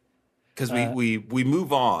 Because we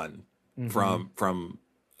move on from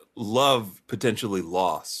love potentially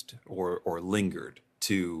lost or lingered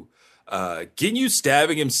to Ginyu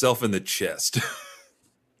stabbing himself in the chest.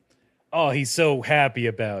 Oh, he's so happy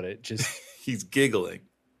about it. Just he's giggling.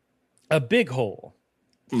 A big hole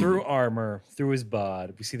through armor, through his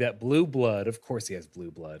bod. We see that blue blood. Of course he has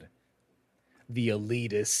blue blood. The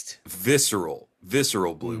elitist. Visceral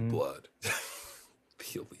blue blood. The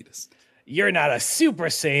elitist. You're not a Super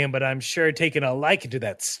Saiyan, but I'm sure taking a liking to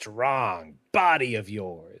that strong body of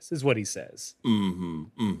yours, is what he says. And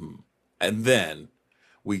then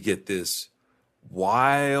we get this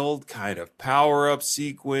wild kind of power-up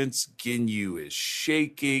sequence. Ginyu is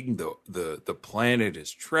shaking. The planet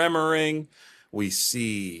is tremoring. We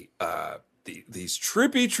see these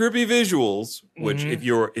trippy visuals, which if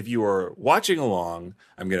you are watching along,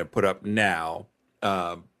 I'm going to put up now.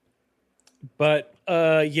 But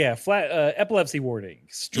flat epilepsy warning.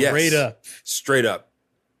 Straight up.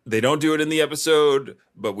 They don't do it in the episode,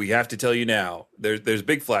 but we have to tell you now. There's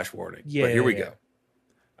big flash warning. Yeah, but here we go.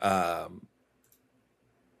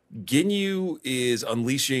 Ginyu is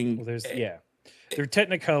unleashing. Well, they're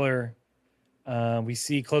Technicolor. We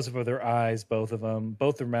see close up of their eyes, both of them.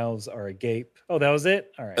 Both their mouths are agape. Oh, that was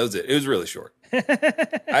it? All right. That was it. It was really short.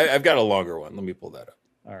 I've got a longer one. Let me pull that up.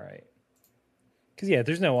 All right. Because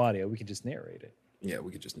there's no audio. We can just narrate it. Yeah,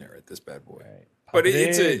 we could just narrate this bad boy. Right. But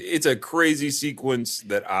it's a crazy sequence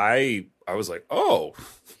that I was like, oh.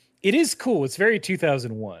 It is cool. It's very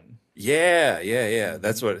 2001. Yeah.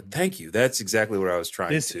 That's what. Thank you. That's exactly what I was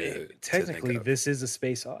trying to. Technically, think of. this is a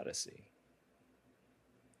space odyssey.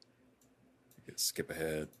 Skip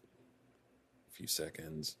ahead a few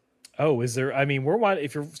seconds. Oh, is there? I mean,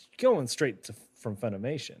 if you're going straight from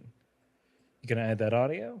Funimation, You gonna add that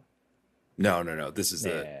audio? No. This is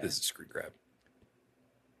Nah. this is screen grab.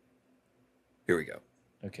 Here we go.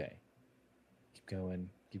 Okay. Keep going.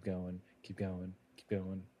 Keep going. Keep going. Keep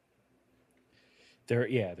going.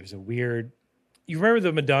 There's a weird. You remember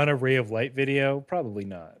the Madonna Ray of Light video? Probably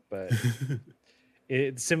not, but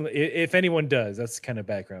it's similar. If anyone does, that's the kind of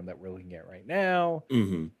background that we're looking at right now.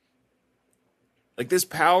 Mm-hmm. Like this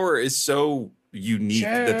power is so unique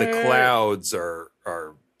that the clouds are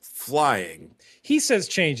flying. He says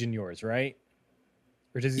change in yours, right?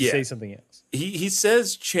 Or does he say something else? He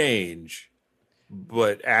says change,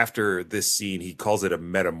 but after this scene, he calls it a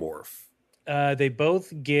metamorph. They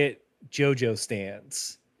both get JoJo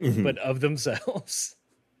stands, Mhm. but of themselves.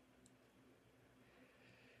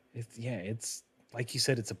 It's like you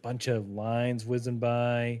said, it's a bunch of lines whizzing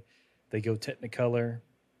by. They go Technicolor.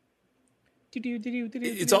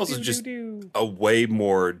 It's also just a way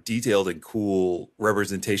more detailed and cool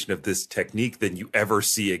representation of this technique than you ever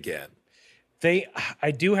see again.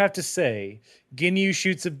 I do have to say, Ginyu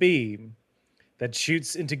shoots a beam that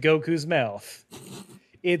shoots into Goku's mouth.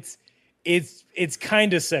 It's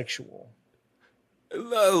kind of sexual. A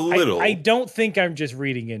little. I don't think I'm just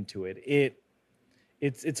reading into it.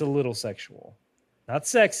 It's a little sexual, not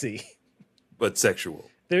sexy, but sexual.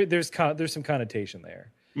 There's some connotation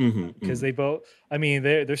there because they both. I mean,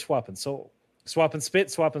 they're swapping spit,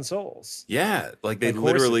 swapping souls. Yeah, like they Like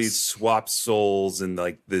literally horses. swap souls and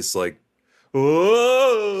like this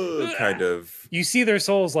whoa, kind of. You see their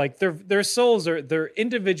souls like their souls are their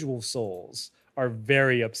individual souls are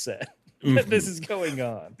very upset that this is going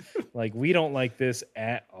on. Like we don't like this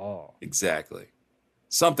at all. Exactly.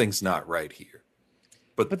 Something's not right here.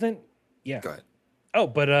 But then Go ahead. Oh,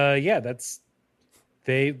 but that's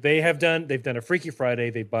they've done a Freaky Friday,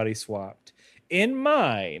 they body swapped. In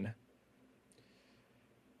mine,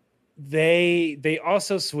 they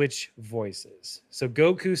also switch voices. So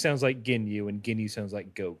Goku sounds like Ginyu and Ginyu sounds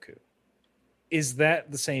like Goku. Is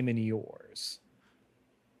that the same in yours?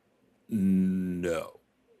 No.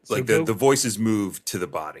 So Like the voices move to the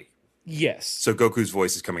body. Yes. So Goku's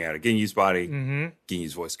voice is coming out of Ginyu's body. Mm-hmm.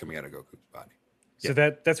 Ginyu's voice coming out of Goku's body. So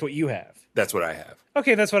that's what you have. That's what I have.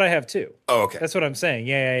 Okay, that's what I have too. Oh, okay. That's what I'm saying.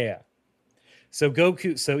 Yeah. So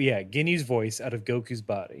Ginyu's voice out of Goku's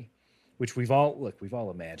body, which we've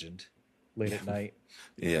all imagined late at night.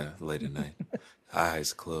 Yeah, late at night.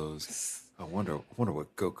 Eyes closed. I wonder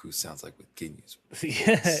what Goku sounds like with Ginyu's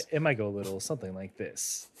voice. It might go a little something like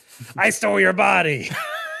this. I stole your body.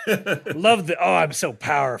 I'm so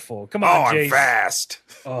powerful. Come on, I'm Jace. fast.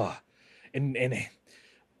 And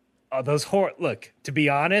those look, to be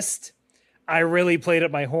honest, I really played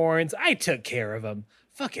up my horns. I took care of them.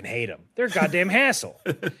 Fucking hate them. They're a goddamn hassle.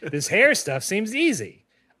 This hair stuff seems easy.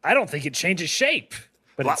 I don't think it changes shape,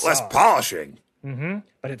 but A lot it's less soft. polishing.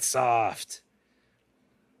 But it's soft.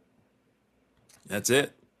 That's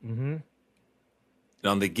it. Mm-hmm. And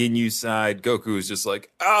on the Ginyu side, Goku is just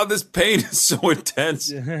like, this pain is so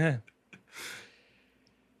intense. Yeah,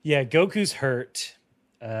 Goku's hurt.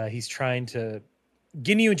 He's trying to.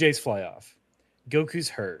 Ginyu and Jace fly off. Goku's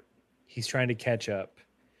hurt. He's trying to catch up.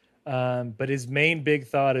 But his main big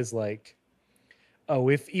thought is like,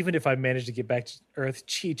 even if I manage to get back to Earth,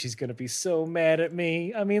 Chi-Chi's going to be so mad at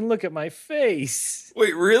me. I mean, look at my face.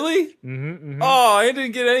 Wait, really? Mm-hmm. Oh, I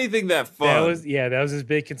didn't get anything that fun. That was his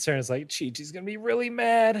big concern. It's like, Chi-Chi's going to be really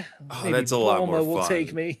mad. Maybe that's a lot Bulma more will fun.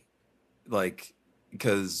 take me. Like,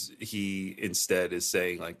 because he instead is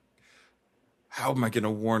saying, like, how am I going to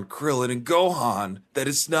warn Krillin and Gohan that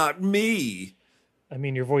it's not me? I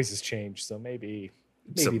mean, your voice has changed, so maybe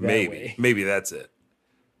that way. Maybe that's it.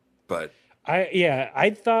 But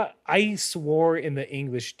I swore in the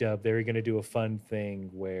English dub they were going to do a fun thing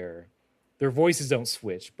where their voices don't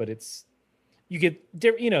switch, but you get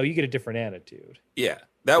a different attitude. yeah,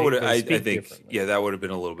 that would they I speak think differently. that would have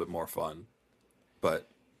been a little bit more fun. But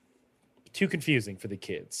Too confusing for the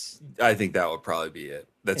kids. I think that would probably be it.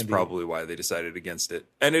 That's Indeed. probably why they decided against it.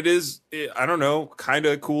 And it is, I don't know, kind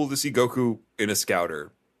of cool to see Goku in a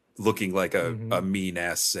scouter looking like a mean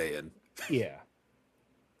ass Saiyan. Yeah.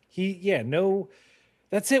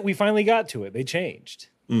 That's it. We finally got to it. They changed.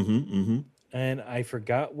 And I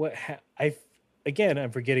forgot what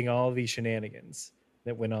I'm forgetting all of these shenanigans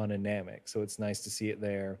that went on in Namek. So it's nice to see it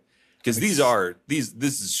there. Because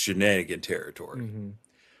this is shenanigan territory.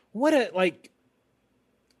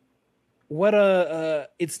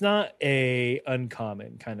 It's not a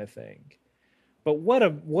uncommon kind of thing, but what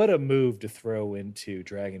a move to throw into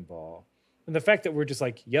Dragon Ball. And the fact that we're just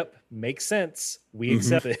like, yep, makes sense. We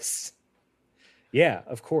accept this. Yeah,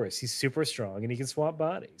 of course. He's super strong and he can swap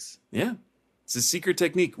bodies. Yeah. It's a secret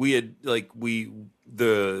technique. We had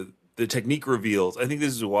the the technique reveals. I think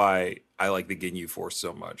this is why I like the Ginyu Force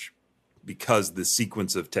so much, because the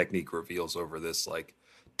sequence of technique reveals over this like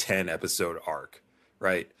 10 episode arc,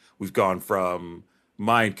 right? We've gone from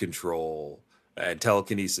mind control and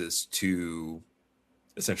telekinesis to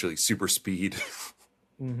essentially super speed,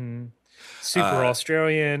 Super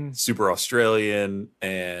Australian. super Australian,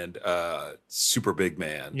 and super big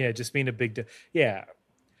man. Yeah, just being a big. Yeah.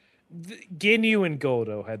 Ginyu and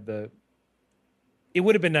Goldo had the. It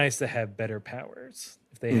would have been nice to have better powers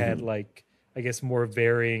if they had, like, I guess, more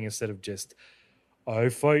varying instead of just, I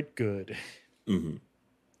fight good. And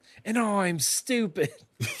I'm stupid.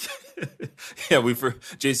 Yeah,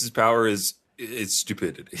 Jace's power is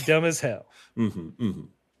stupidity. Dumb as hell.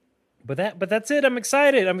 But that's it. I'm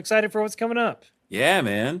excited. I'm excited for what's coming up. Yeah,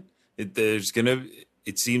 man.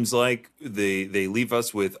 It seems like they leave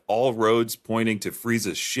us with all roads pointing to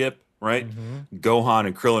Frieza's ship, right? Gohan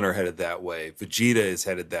and Krillin are headed that way. Vegeta is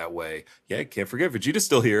headed that way. Yeah, can't forget Vegeta's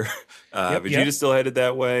still here. Vegeta's still headed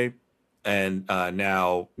that way. And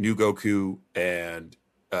now New Goku and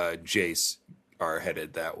Jace are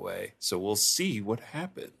headed that way. So we'll see what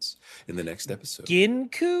happens in the next episode.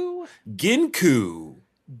 Ginku? Ginku.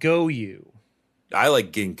 I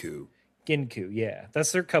like Ginku. Ginku, yeah.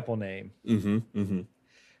 That's their couple name.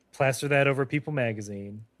 Plaster that over People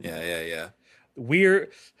Magazine. Yeah. Weird.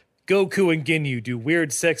 Goku and Ginyu do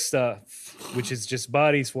weird sex stuff, which is just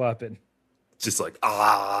body swapping. Just like,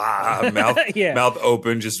 mouth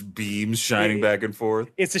open, just beams shining back and forth.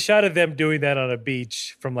 It's a shot of them doing that on a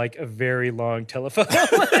beach from like a very long telephone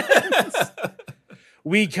lens.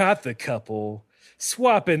 We caught the couple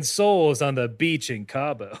swapping souls on the beach in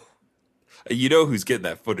Cabo. You know who's getting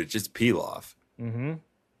that footage? It's Pilaf.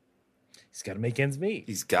 He's got to make ends meet.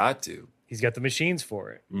 He's got to. He's got the machines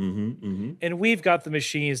for it. And we've got the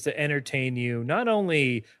machines to entertain you, not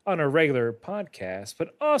only on our regular podcast,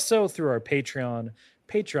 but also through our Patreon,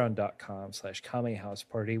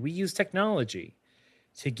 patreon.com/KameHouseParty. We use technology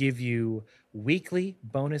to give you weekly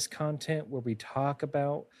bonus content where we talk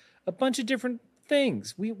about a bunch of different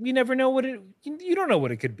things. We never know what you don't know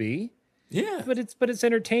what it could be. Yeah. But it's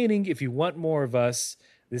entertaining. If you want more of us,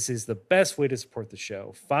 this is the best way to support the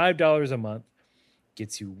show. $5 a month.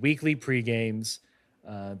 Gets you weekly pre-games,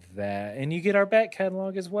 and you get our back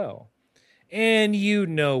catalog as well. And you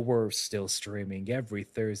know we're still streaming every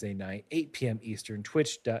Thursday night, 8 p.m. Eastern,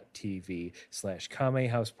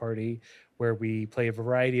 twitch.tv/KameHouseParty, where we play a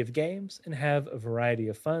variety of games and have a variety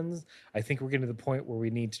of funs. I think we're getting to the point where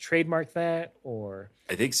we need to trademark that, or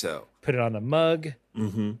I think so. Put it on a mug,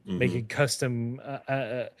 make a custom.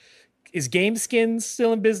 Is Game Skins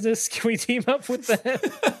still in business? Can we team up with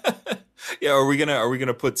that? Yeah, are we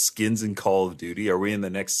gonna put skins in Call of Duty? Are we in the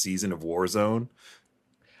next season of Warzone?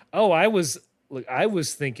 Oh, I was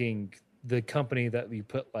thinking the company that you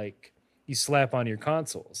put like you slap on your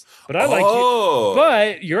consoles. But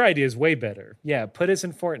but your idea is way better. Yeah, put us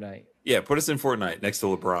in Fortnite. Yeah, put us in Fortnite next to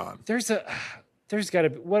LeBron. There's got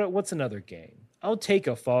to be what's another game? I'll take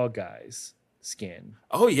a Fall Guys skin.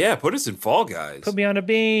 Oh yeah, put us in Fall Guys. Put me on a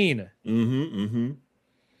bean. I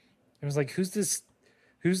was like, who's this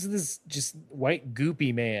just white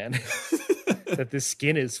goopy man that this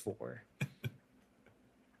skin is for?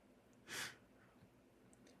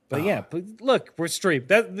 But yeah, but look, we're streaming.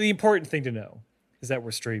 That the important thing to know is that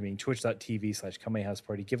we're streaming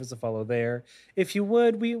twitch.tv/KameHouseParty. Give us a follow there. If you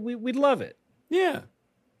would, we'd love it. Yeah.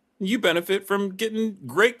 You benefit from getting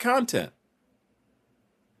great content.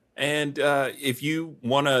 And if you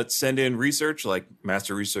want to send in research like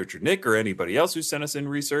Master Researcher Nick or anybody else who sent us in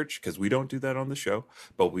research, because we don't do that on the show,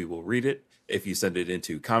 but we will read it. If you send it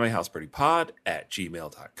into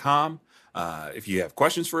kamehousepartypod@gmail.com. If you have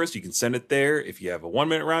questions for us, you can send it there. If you have a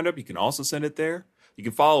 1-minute roundup, you can also send it there. You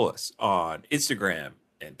can follow us on Instagram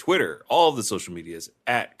and Twitter, all of the social medias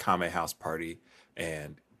 @KameHouseParty.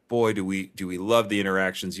 And boy, do we love the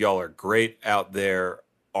interactions. Y'all are great out there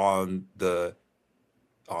on the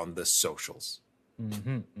socials.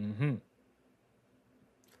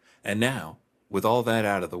 And now, with all that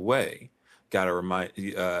out of the way, gotta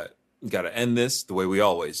end this the way we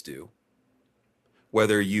always do.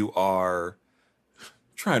 Whether you are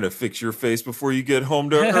trying to fix your face before you get home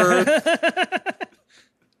to Earth,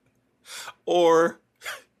 or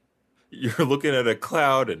you're looking at a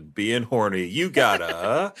cloud and being horny, you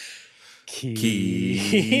gotta keep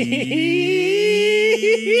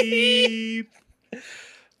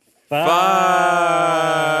fighting.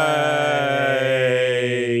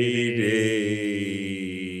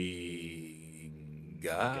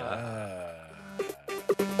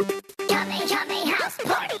 Coming, House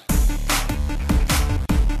Party!